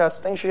she has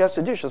things she has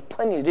to do. She has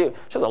plenty to do.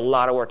 She has a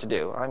lot of work to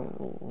do. I'm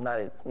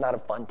not a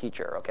fun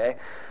teacher, okay?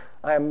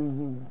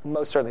 I'm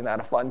most certainly not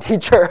a fun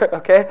teacher,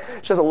 okay?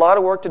 She has a lot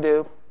of work to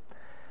do.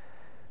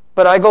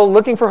 But I go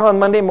looking for her on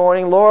Monday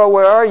morning. Laura,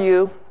 where are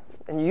you?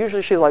 And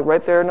usually she's like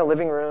right there in the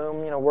living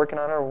room, working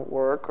on her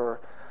work,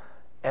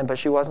 but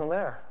she wasn't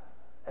there.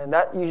 And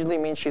that usually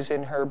means she's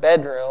in her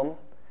bedroom.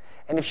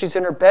 And if she's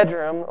in her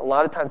bedroom, a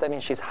lot of times that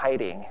means she's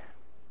hiding.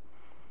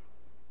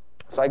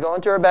 So I go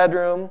into her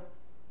bedroom.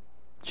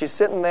 She's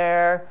sitting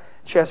there.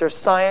 She has her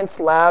science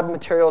lab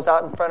materials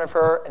out in front of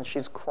her, and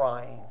she's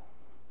crying.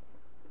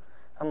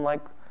 I'm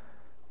like,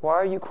 why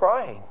are you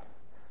crying?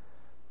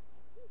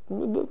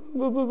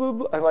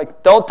 I'm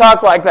like, don't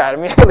talk like that.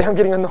 Immediately I'm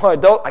getting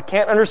annoyed. I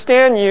can't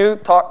understand you.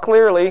 Talk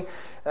clearly.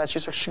 And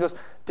she goes,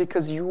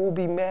 because you will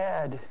be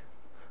mad.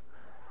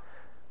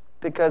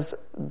 Because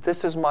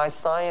this is my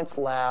science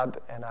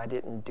lab and I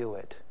didn't do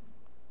it.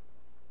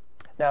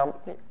 Now,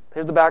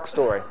 here's the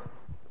backstory.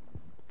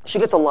 She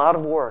gets a lot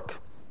of work.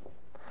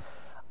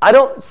 I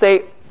don't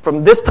say,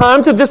 from this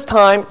time to this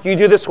time, you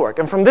do this work.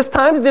 And from this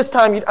time to this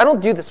time, I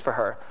don't do this for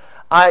her.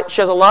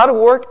 She has a lot of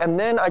work, and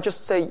then I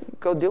just say,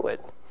 go do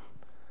it.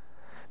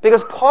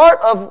 Because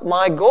part of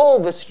my goal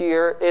this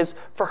year is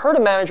for her to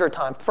manage her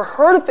time, for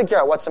her to figure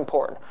out what's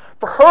important,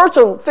 for her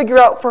to figure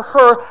out for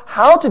her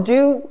how to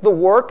do the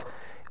work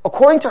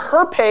according to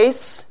her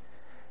pace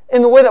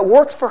in the way that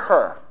works for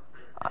her.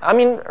 I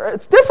mean,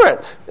 it's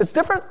different. It's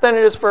different than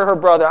it is for her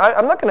brother.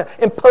 I'm not going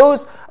to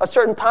impose a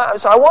certain time,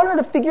 so I want her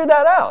to figure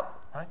that out.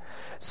 Right?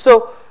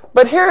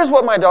 But here's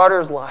what my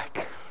daughter is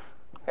like.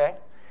 Okay?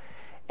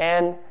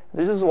 And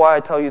this is why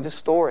I tell you this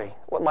story.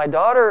 What my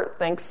daughter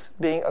thinks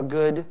being a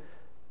good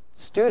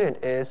student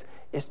is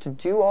to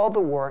do all the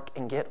work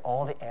and get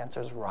all the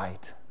answers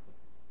right.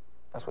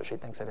 That's what she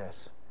thinks it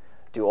is.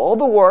 Do all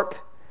the work,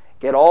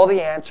 get all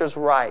the answers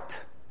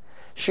right.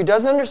 She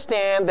doesn't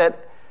understand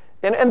that,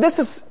 and this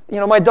is,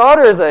 my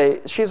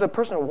daughter she's a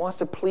person who wants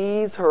to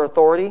please her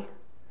authority.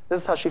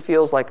 This is how she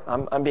feels like,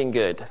 I'm being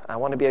good. I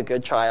want to be a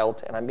good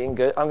child, and I'm being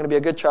good. I'm going to be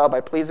a good child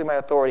by pleasing my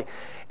authority.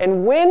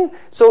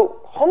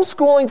 So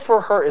homeschooling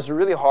for her is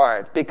really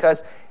hard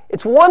because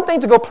it's one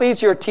thing to go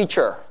please your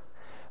teacher.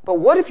 But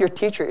what if your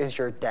teacher is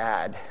your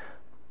dad?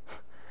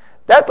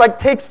 That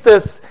takes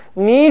this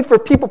need for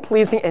people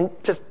pleasing and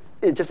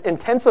it just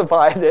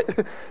intensifies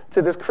it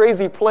to this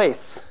crazy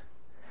place.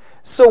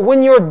 So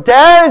when your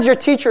dad is your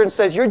teacher and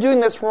says you're doing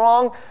this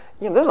wrong,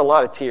 there's a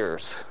lot of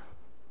tears.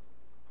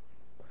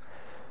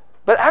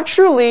 But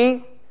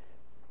actually,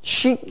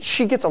 she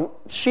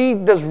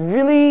does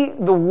really,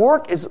 the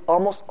work is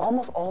almost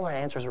all her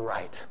answers are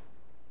right.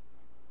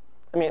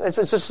 I mean, it's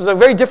just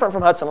very different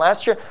from Hudson.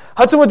 Last year,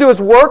 Hudson would do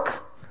his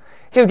work.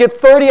 He would get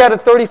 30 out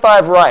of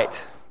 35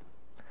 right.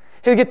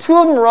 He would get 2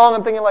 of them wrong.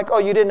 I'm thinking like, oh,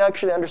 you didn't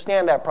actually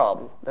understand that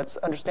problem. That's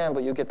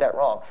understandable. You get that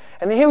wrong.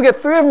 And then he would get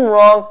 3 of them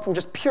wrong from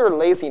just pure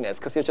laziness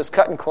because he was just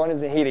cutting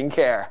corners and he didn't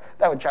care.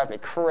 That would drive me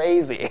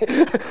crazy.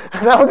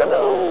 And I would go, this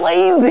is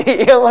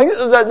lazy. I'm like,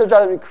 that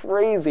drives me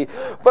crazy.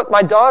 But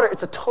my daughter,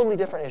 it's a totally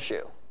different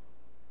issue.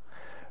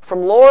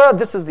 From Laura,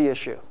 this is the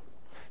issue.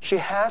 She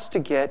has to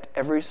get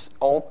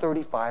all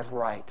 35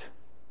 right.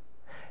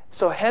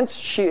 So hence,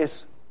 she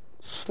is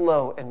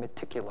slow and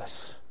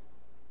meticulous.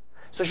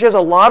 So she has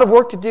a lot of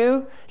work to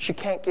do. She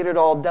can't get it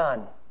all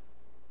done.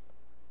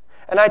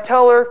 And I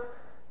tell her,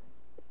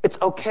 it's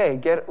okay,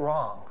 get it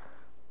wrong.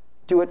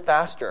 Do it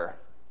faster.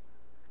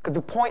 Because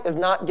the point is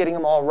not getting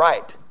them all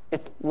right.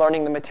 It's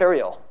learning the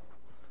material.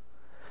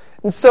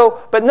 And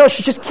so, but no,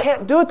 she just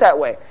can't do it that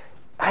way.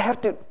 I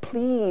have to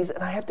please,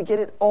 and I have to get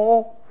it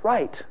all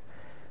right.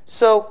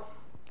 So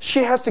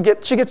she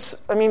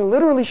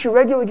literally she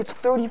regularly gets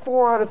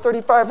 34 out of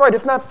 35 right,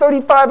 if not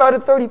 35 out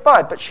of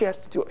 35, but she has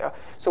to do it.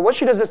 So what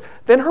she does is,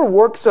 then her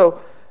work,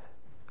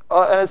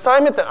 an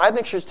assignment that I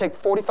think should take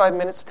 45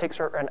 minutes takes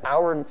her an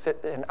hour and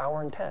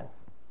 10.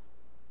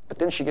 But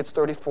then she gets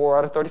 34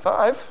 out of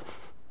 35.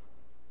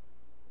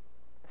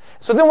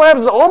 So then what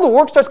happens is all the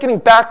work starts getting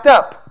backed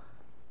up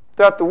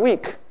throughout the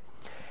week.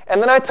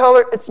 And then I tell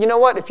her, you know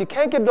what, if you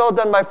can't get it all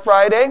done by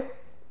Friday,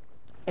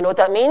 you know what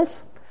that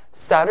means?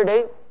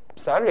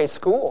 Saturday's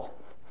school.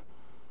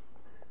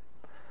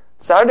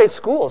 Saturday's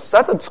school. So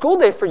that's a school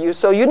day for you.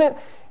 So you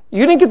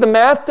didn't get the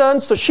math done,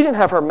 so she didn't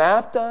have her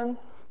math done.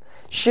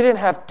 She didn't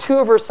have 2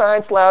 of her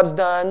science labs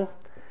done.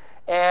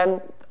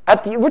 And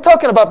we're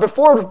talking about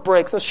before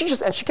break. So she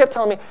kept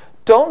telling me,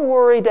 "Don't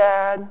worry,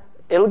 Dad.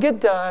 It'll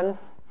get done.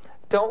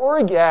 Don't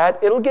worry, Dad.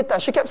 It'll get done."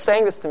 She kept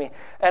saying this to me.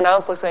 And I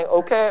was like saying,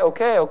 okay.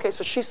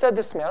 So she said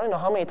this to me, I don't know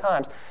how many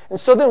times. And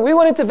so then we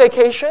went into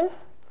vacation.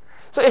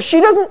 So if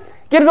she doesn't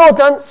get it all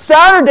done,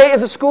 Saturday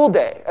is a school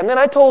day. And then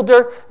I told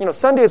her,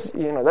 Sunday is,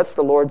 that's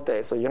the Lord's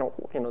day. So,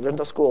 there's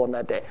no school on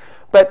that day.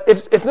 But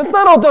if it's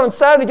not all done on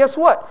Saturday, guess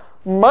what?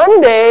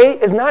 Monday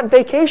is not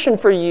vacation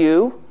for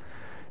you.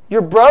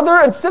 Your brother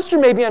and sister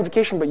may be on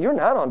vacation, but you're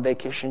not on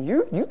vacation.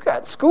 You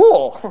got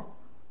school.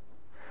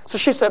 So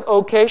she said,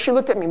 okay. She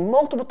looked at me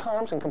multiple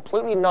times and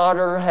completely nodded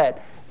her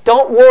head.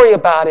 "Don't worry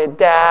about it,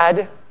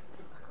 Dad."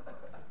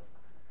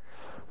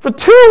 For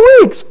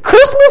 2 weeks,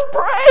 Christmas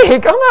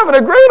break, I'm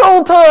having a great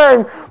old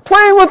time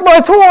playing with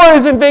my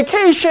toys and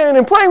vacation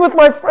and playing with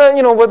my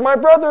friend, with my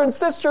brother and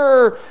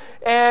sister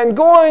and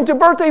going to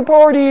birthday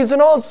parties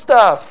and all this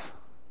stuff.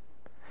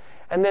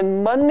 And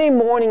then Monday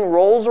morning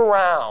rolls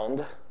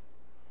around.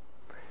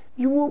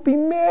 "You will be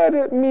mad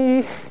at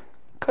me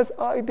because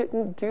I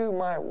didn't do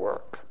my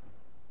work."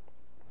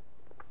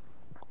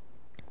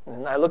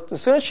 And I looked,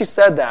 as soon as she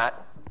said that,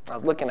 I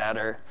was looking at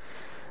her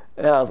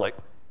and I was like,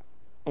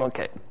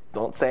 okay.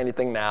 Don't say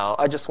anything now.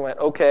 I just went,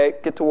 okay,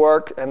 get to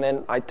work, and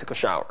then I took a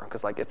shower.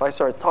 Because if I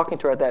started talking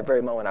to her at that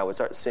very moment, I would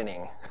start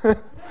sinning.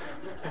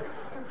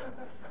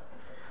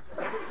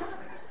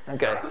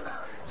 Okay.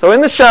 So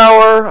in the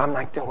shower, I'm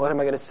like, what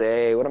am I going to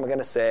say? What am I going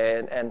to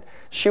say? And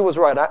she was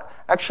right.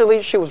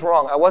 Actually, she was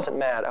wrong. I wasn't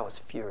mad. I was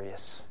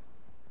furious.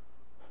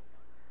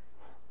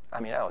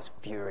 I was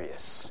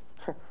furious.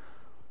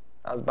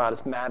 I was about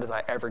as mad as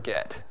I ever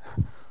get.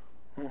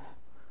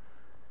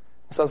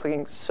 So I was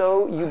thinking,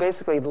 so you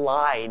basically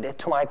lied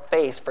to my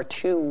face for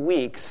 2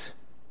 weeks,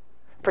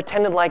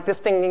 pretended like this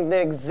thing didn't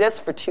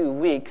exist for 2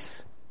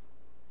 weeks.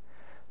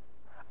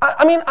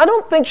 I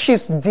don't think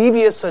she's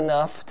devious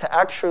enough to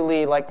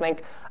actually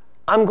think,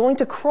 I'm going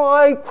to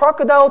cry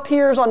crocodile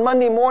tears on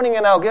Monday morning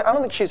and I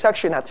don't think she's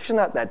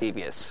not that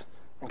devious.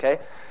 Okay?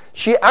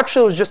 She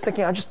actually was just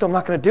thinking, I'm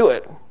not going to do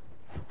it.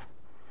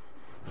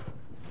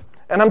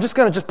 And I'm just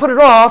going to just put it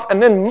off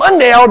and then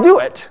Monday I'll do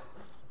it.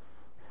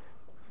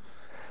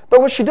 But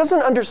what she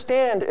doesn't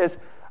understand is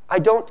I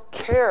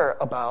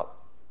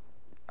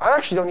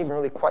actually don't even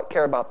really quite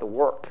care about the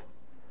work.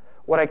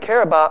 What I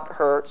care about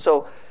her,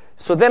 so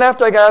then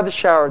after I got out of the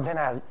shower, then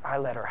I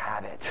let her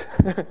have it.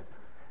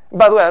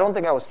 By the way, I don't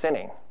think I was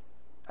sinning.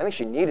 I think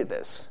she needed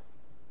this.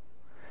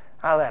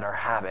 I let her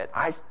have it.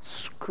 I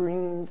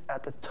screamed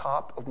at the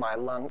top of my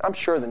lungs. I'm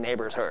sure the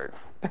neighbors heard.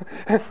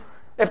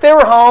 If they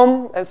were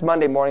home, it's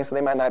Monday morning, so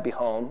they might not be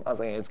home. I was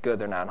like, it's good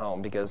they're not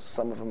home because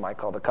some of them might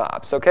call the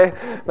cops, okay?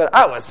 But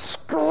I was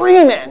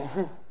screaming.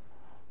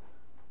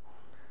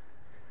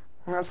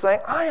 And I was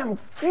like, I am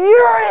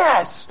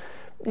furious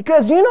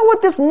because you know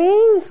what this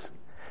means?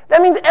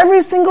 That means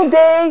every single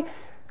day,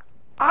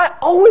 I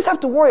always have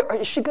to worry,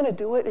 is she going to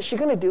do it? Is she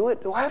going to do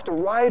it? Do I have to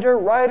write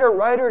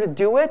her to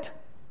do it?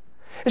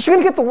 Is she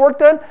going to get the work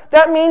done?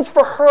 That means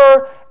for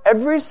her,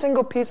 every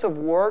single piece of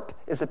work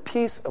is a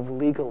piece of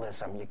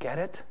legalism. You get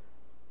it?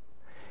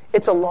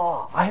 It's a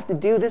law. I have to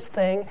do this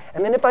thing,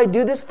 and then if I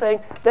do this thing,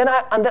 then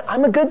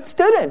I'm a good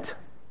student.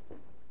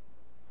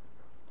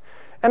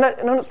 And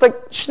it's like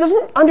she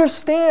doesn't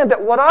understand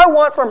that what I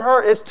want from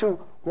her is to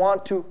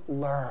want to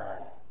learn.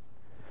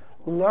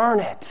 Learn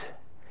it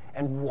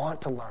and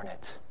want to learn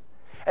it.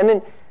 And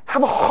then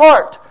have a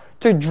heart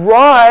to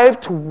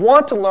drive to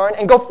want to learn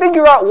and go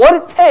figure out what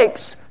it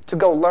takes to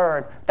go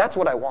learn. That's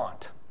what I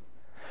want.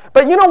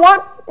 But you know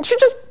what? She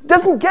just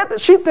doesn't get that.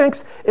 She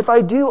thinks if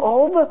I do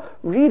all the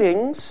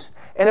readings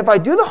and if I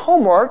do the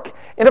homework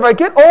and if I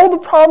get all the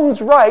problems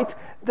right,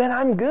 then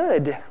I'm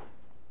good.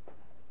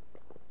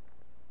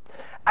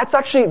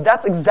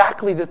 That's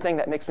exactly the thing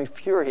that makes me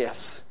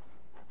furious.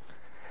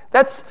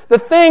 That's the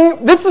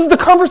thing, this is the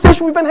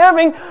conversation we've been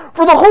having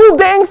for the whole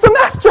dang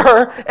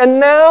semester. And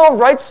now,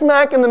 right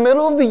smack in the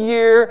middle of the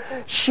year,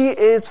 she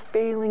is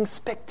failing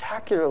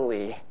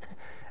spectacularly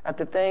at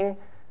the thing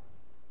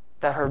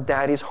that her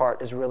daddy's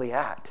heart is really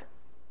at.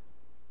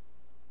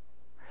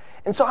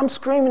 And so I'm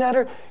screaming at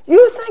her,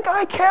 you think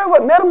I care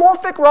what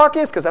metamorphic rock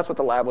is? Because that's what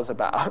the lab was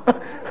about.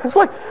 It's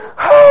like,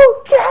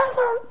 who gives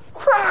a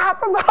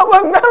crap about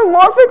what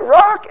metamorphic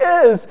rock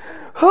is?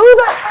 Who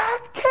the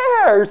heck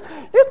cares?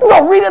 You can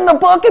go read in the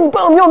book and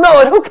boom, you'll know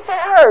it. Who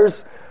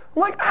cares?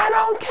 I'm like, I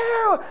don't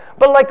care.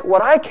 But like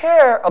what I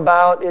care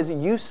about is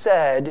you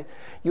said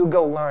you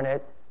go learn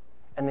it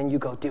and then you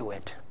go do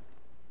it.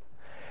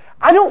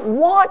 I don't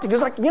want to,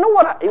 because like, you know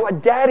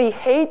what Daddy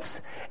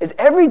hates is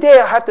every day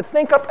I have to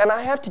think up and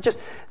I have to just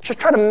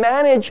try to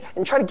manage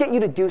and try to get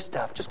you to do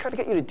stuff. Just try to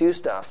get you to do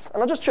stuff.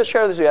 And I'll just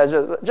share this with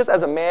you just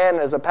as a man,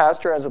 as a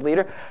pastor, as a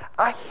leader.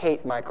 I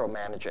hate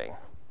micromanaging.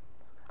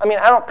 I mean,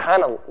 I don't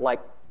kind of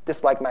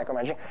dislike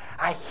micromanaging.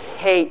 I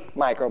hate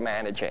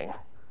micromanaging.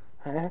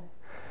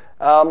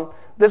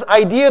 This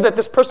idea that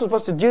this person's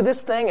supposed to do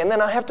this thing, and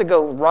then I have to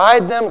go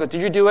ride them. Go,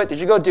 did you do it?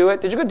 Did you go do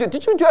it? Did you do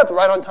it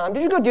right on time?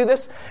 Did you go do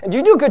this? And did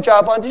you do a good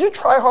job on it? Did you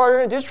try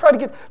harder? Did you try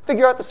to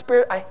figure out the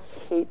spirit? I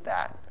hate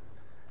that.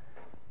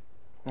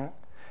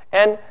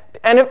 And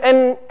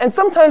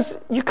sometimes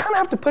you kind of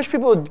have to push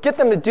people to get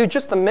them to do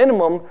just the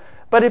minimum.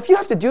 But if you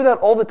have to do that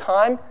all the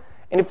time,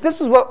 and if this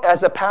is what,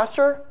 as a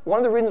pastor, one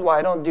of the reasons why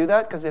I don't do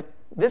that, because if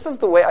this is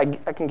the way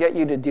I can get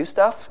you to do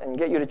stuff and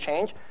get you to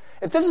change,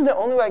 if this is the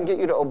only way I can get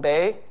you to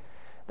obey,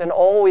 then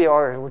all we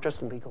are, we're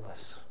just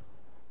legalists.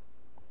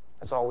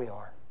 That's all we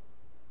are.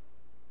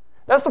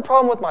 That's the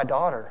problem with my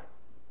daughter.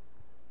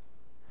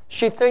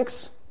 She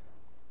thinks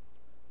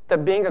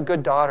that being a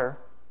good daughter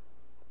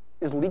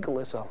is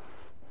legalism.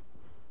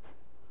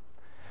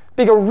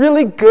 Being a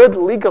really good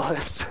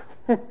legalist.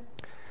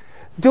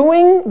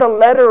 Doing the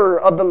letter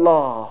of the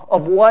law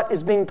of what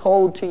is being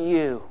told to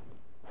you.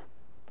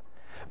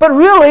 But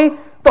really,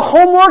 the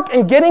homework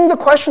and getting the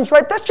questions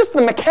right, that's just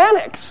the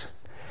mechanics.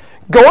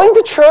 Going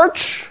to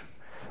church,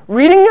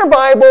 reading your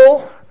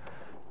Bible,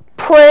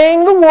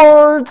 praying the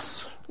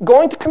words,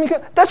 going to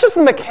communion, that's just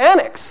the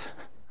mechanics.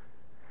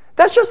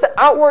 That's just the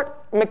outward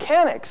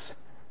mechanics.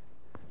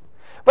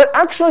 But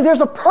actually there's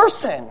a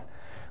person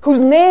whose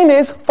name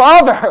is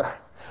Father,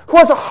 who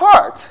has a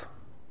heart.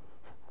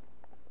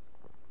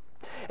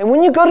 And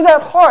when you go to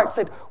that heart,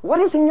 say, what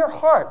is in your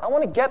heart? I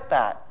want to get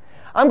that.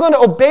 I'm going to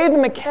obey the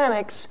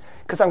mechanics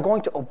because I'm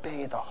going to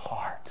obey the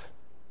heart.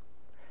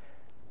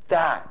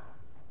 That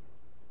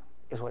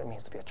is what it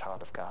means to be a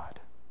child of God.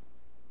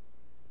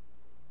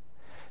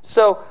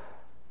 So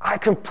I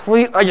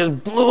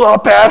just blew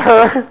up at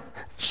her.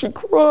 She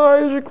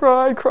cried.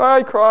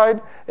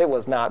 It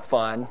was not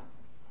fun.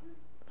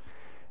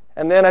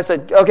 And then I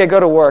said, okay,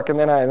 go to work. And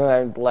then I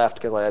left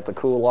because I had to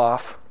cool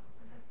off.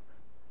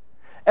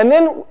 And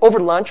then over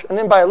lunch, and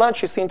then by lunch,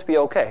 she seemed to be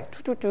okay.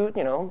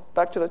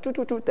 Back to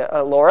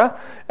the Laura.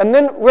 And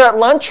then we're at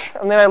lunch,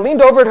 and then I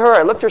leaned over at her,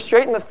 I looked her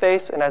straight in the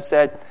face, and I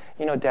said,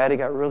 Daddy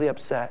got really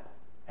upset,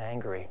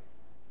 angry.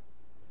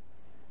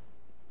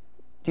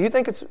 Do you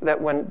think it's that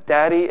when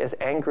Daddy is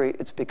angry,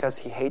 it's because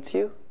he hates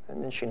you?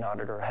 And then she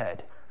nodded her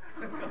head.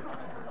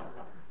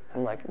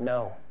 I'm like,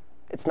 no,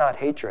 it's not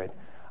hatred.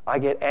 I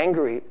get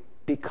angry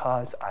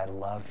because I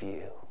love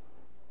you.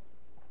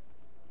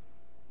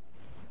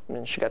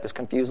 And she got this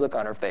confused look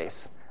on her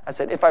face. I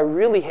said, if I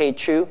really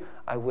hate you,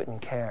 I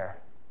wouldn't care.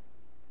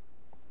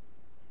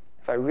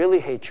 If I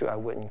really hate you, I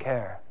wouldn't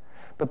care.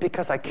 But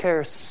because I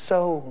care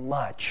so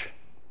much,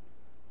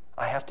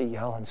 I have to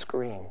yell and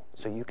scream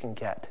so you can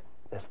get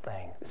this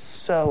thing. This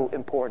so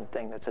important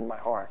thing that's in my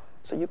heart.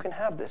 So you can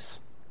have this.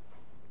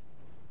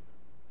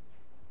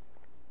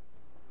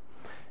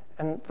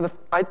 And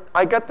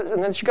I got this,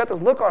 and then she got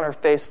this look on her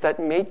face that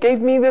gave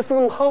me this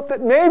little hope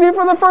that maybe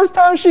for the first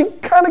time she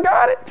kind of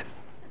got it.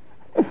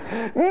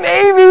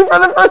 Maybe for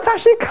the first time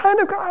she kind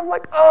of got it. I'm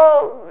like,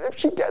 oh, if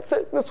she gets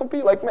it, this will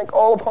be like make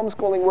all of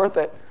homeschooling worth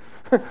it.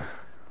 And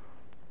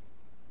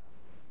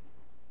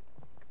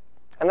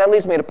that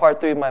leads me to part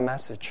 3 of my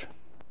message.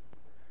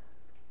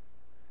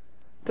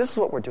 This is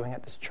what we're doing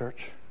at this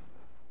church.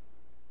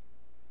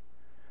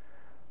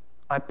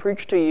 I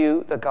preach to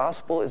you the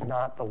gospel is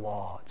not the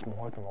law. It's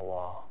more than the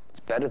law. It's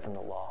better than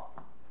the law.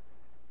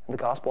 And the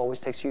gospel always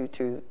takes you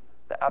to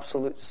the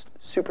absolute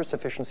super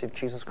sufficiency of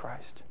Jesus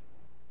Christ.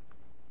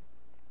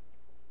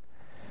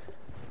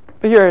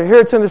 But here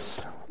it's in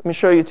this, let me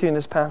show you to you in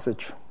this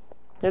passage.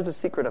 Here's the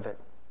secret of it.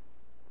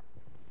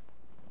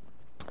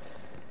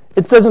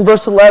 It says in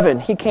verse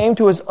 11, he came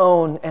to his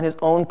own, and his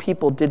own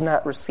people did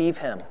not receive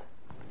him.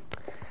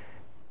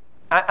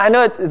 I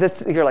know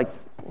this. You're like,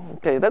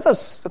 okay,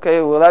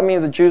 well, that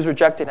means the Jews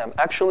rejected him.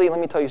 Actually, let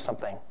me tell you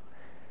something.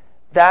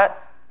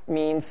 That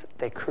means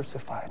they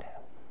crucified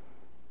him.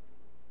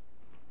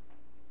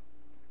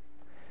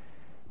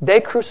 They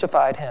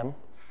crucified him,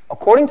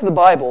 according to the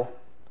Bible,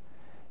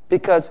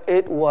 because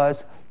it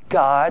was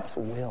God's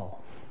will.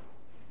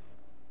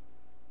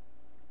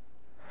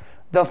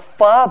 The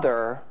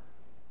Father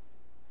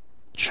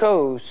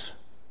chose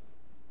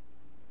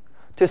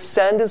to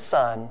send his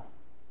Son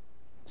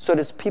so that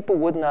his people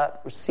would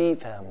not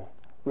receive him,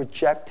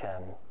 reject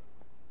him,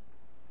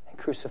 and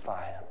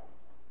crucify him.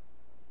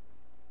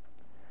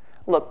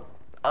 Look,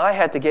 I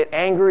had to get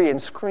angry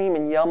and scream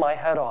and yell my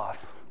head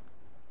off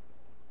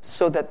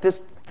so that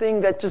this thing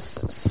that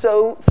just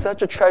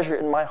such a treasure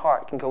in my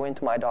heart can go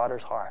into my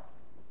daughter's heart.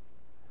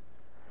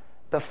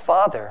 The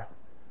Father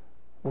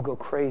will go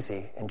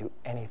crazy and do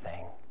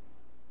anything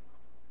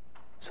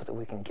so that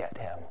we can get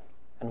him.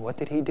 And what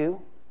did he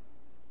do?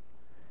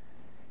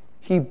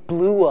 He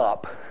blew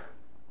up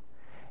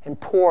and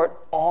poured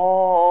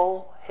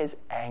all his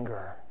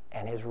anger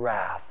and his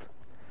wrath,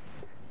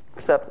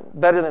 except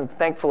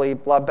thankfully,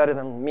 a lot better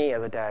than me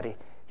as a daddy,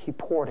 he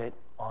poured it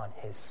on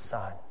his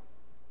Son.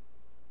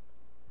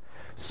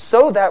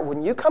 So that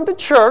when you come to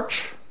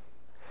church,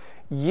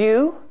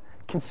 you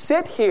can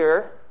sit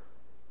here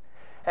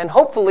and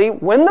hopefully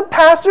when the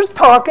pastor's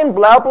talking,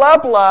 blah, blah,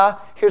 blah,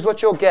 here's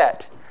what you'll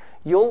get.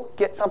 You'll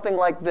get something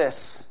like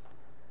this.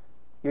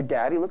 Your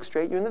daddy looked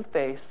straight you in the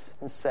face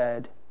and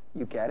said,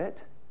 you get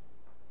it?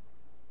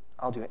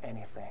 I'll do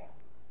anything.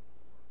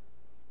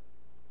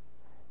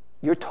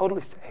 You're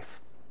totally safe.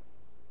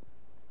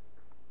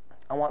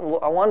 I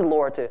wanted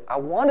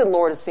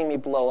Laura to see me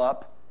blow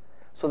up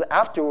so that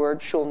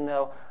afterward she'll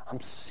know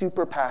I'm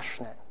super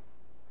passionate,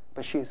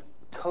 but she's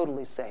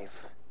totally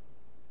safe.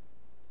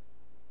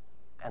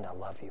 And I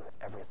love you with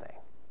everything.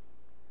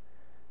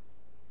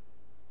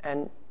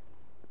 And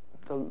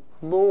the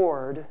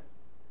Lord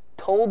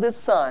told his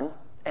Son,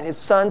 and his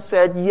Son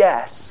said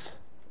yes.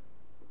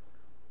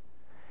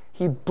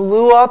 He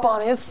blew up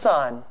on his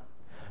Son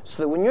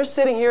so that when you're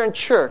sitting here in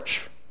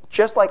church,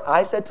 just like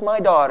I said to my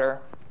daughter,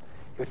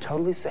 you're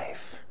totally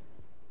safe.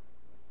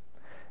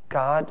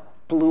 God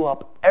blew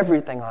up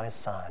everything on his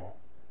Son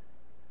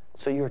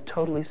so you're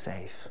totally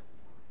safe.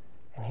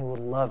 And he will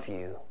love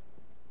you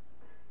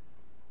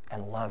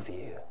and love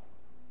you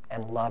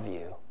and love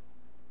you.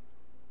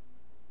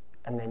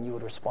 And then you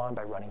would respond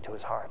by running to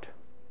his heart.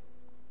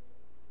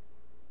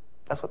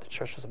 That's what the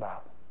church is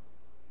about.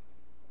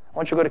 I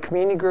want you to go to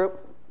community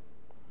group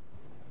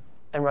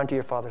and run to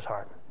your Father's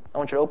heart. I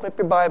want you to open up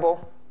your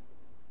Bible.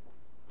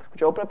 I want you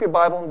to open up your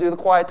Bible and do the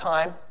quiet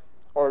time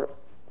or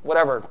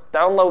whatever.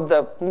 Download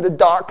the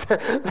doc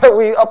that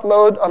we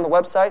upload on the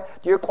website.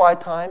 Do your quiet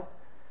time.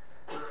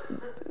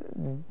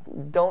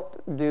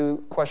 Don't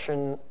do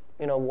question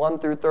 1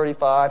 through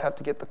 35. Have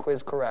to get the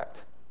quiz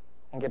correct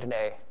and get an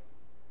A.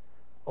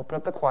 Open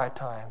up the quiet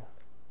time.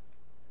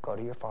 Go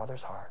to your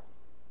Father's heart.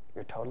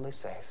 You're totally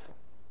safe.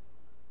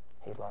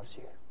 He loves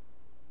you.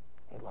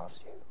 He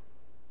loves you.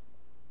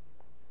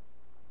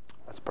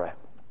 Let's pray.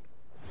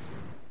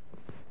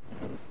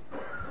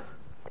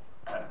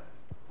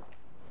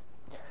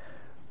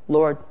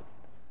 Lord,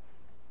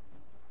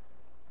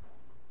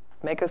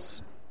 make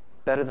us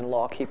better than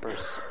law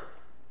keepers.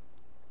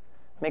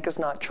 Make us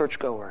not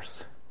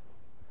churchgoers.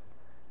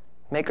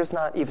 Make us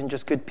not even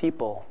just good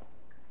people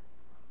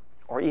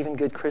or even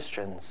good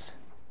Christians.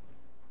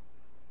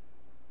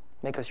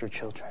 Make us your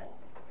children.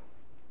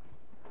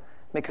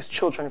 Make us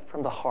children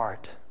from the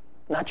heart,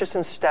 not just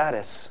in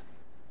status,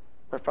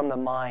 but from the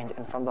mind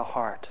and from the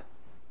heart.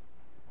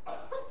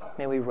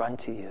 May we run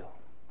to you.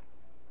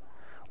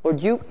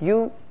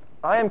 Lord,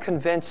 I am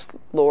convinced,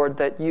 Lord,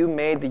 that you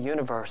made the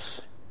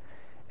universe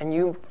and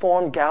you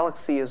formed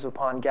galaxies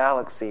upon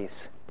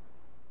galaxies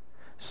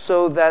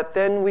so that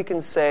then we can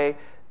say,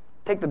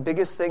 take the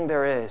biggest thing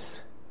there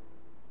is,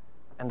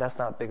 and that's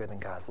not bigger than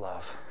God's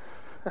love.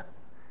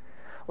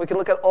 We can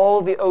look at all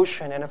of the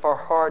ocean, and if our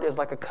heart is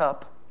like a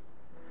cup,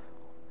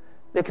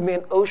 there can be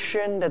an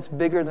ocean that's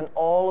bigger than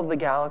all of the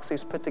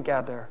galaxies put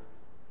together,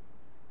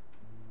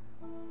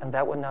 and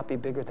that would not be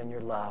bigger than your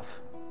love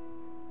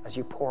as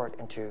you pour it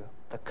into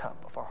the cup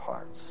of our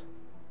hearts.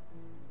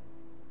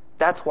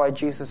 That's why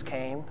Jesus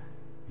came.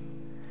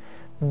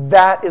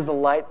 That is the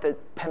light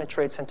that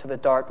penetrates into the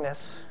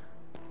darkness.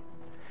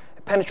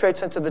 It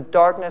penetrates into the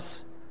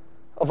darkness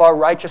of our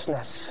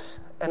righteousness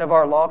and of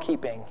our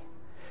law-keeping.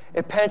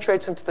 It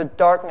penetrates into the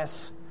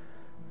darkness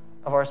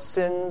of our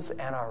sins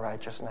and our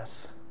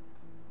righteousness.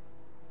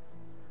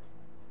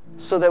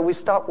 So that we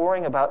stop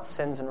worrying about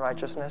sins and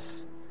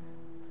righteousness.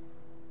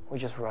 We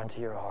just run to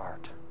your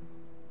heart.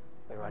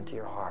 We run to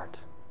your heart.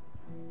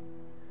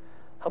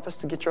 Help us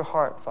to get your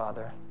heart,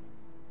 Father.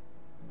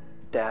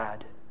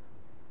 Dad.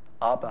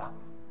 Abba.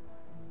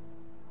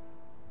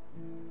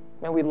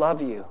 May we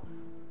love you.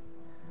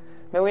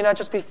 May we not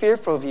just be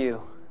fearful of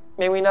you,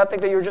 May we not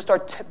think that you're just our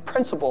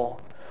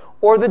principal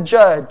or the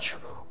judge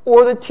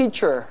or the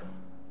teacher,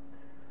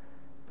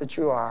 but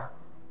you are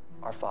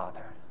our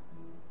Father,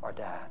 our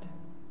Dad.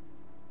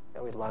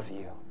 And we love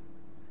you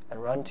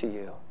and run to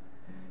you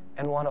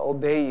and want to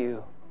obey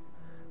you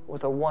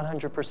with a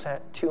 100%,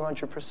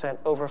 200%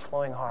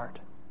 overflowing heart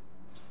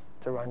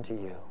to run to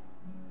you.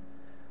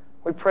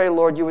 We pray,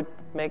 Lord, you would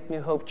make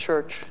New Hope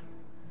Church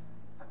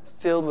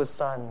filled with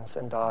sons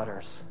and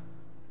daughters.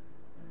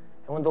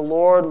 And when the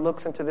Lord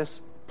looks into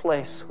this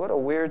place, what a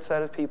weird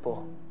set of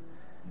people.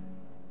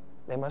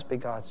 They must be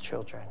God's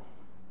children.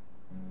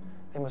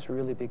 They must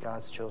really be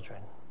God's children.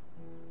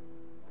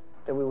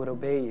 That we would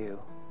obey you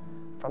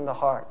from the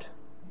heart,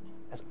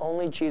 as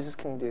only Jesus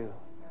can do,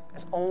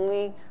 as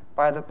only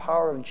by the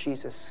power of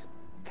Jesus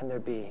can there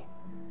be.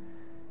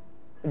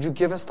 Would you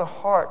give us the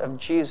heart of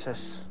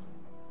Jesus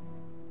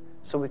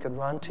so we could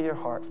run to your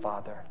heart,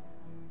 Father?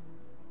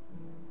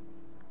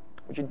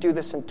 Would you do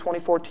this in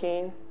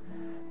 2014?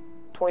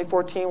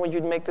 2014, would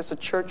you make this a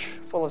church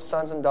full of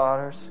sons and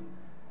daughters?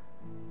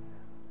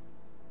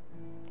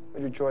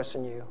 We'd rejoice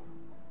in you.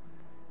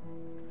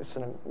 This is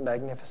a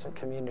magnificent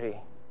community,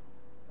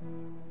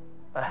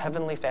 a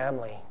heavenly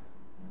family,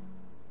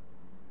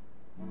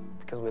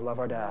 because we love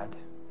our Dad.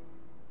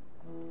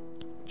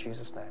 In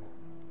Jesus' name,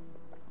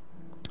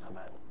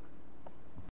 amen.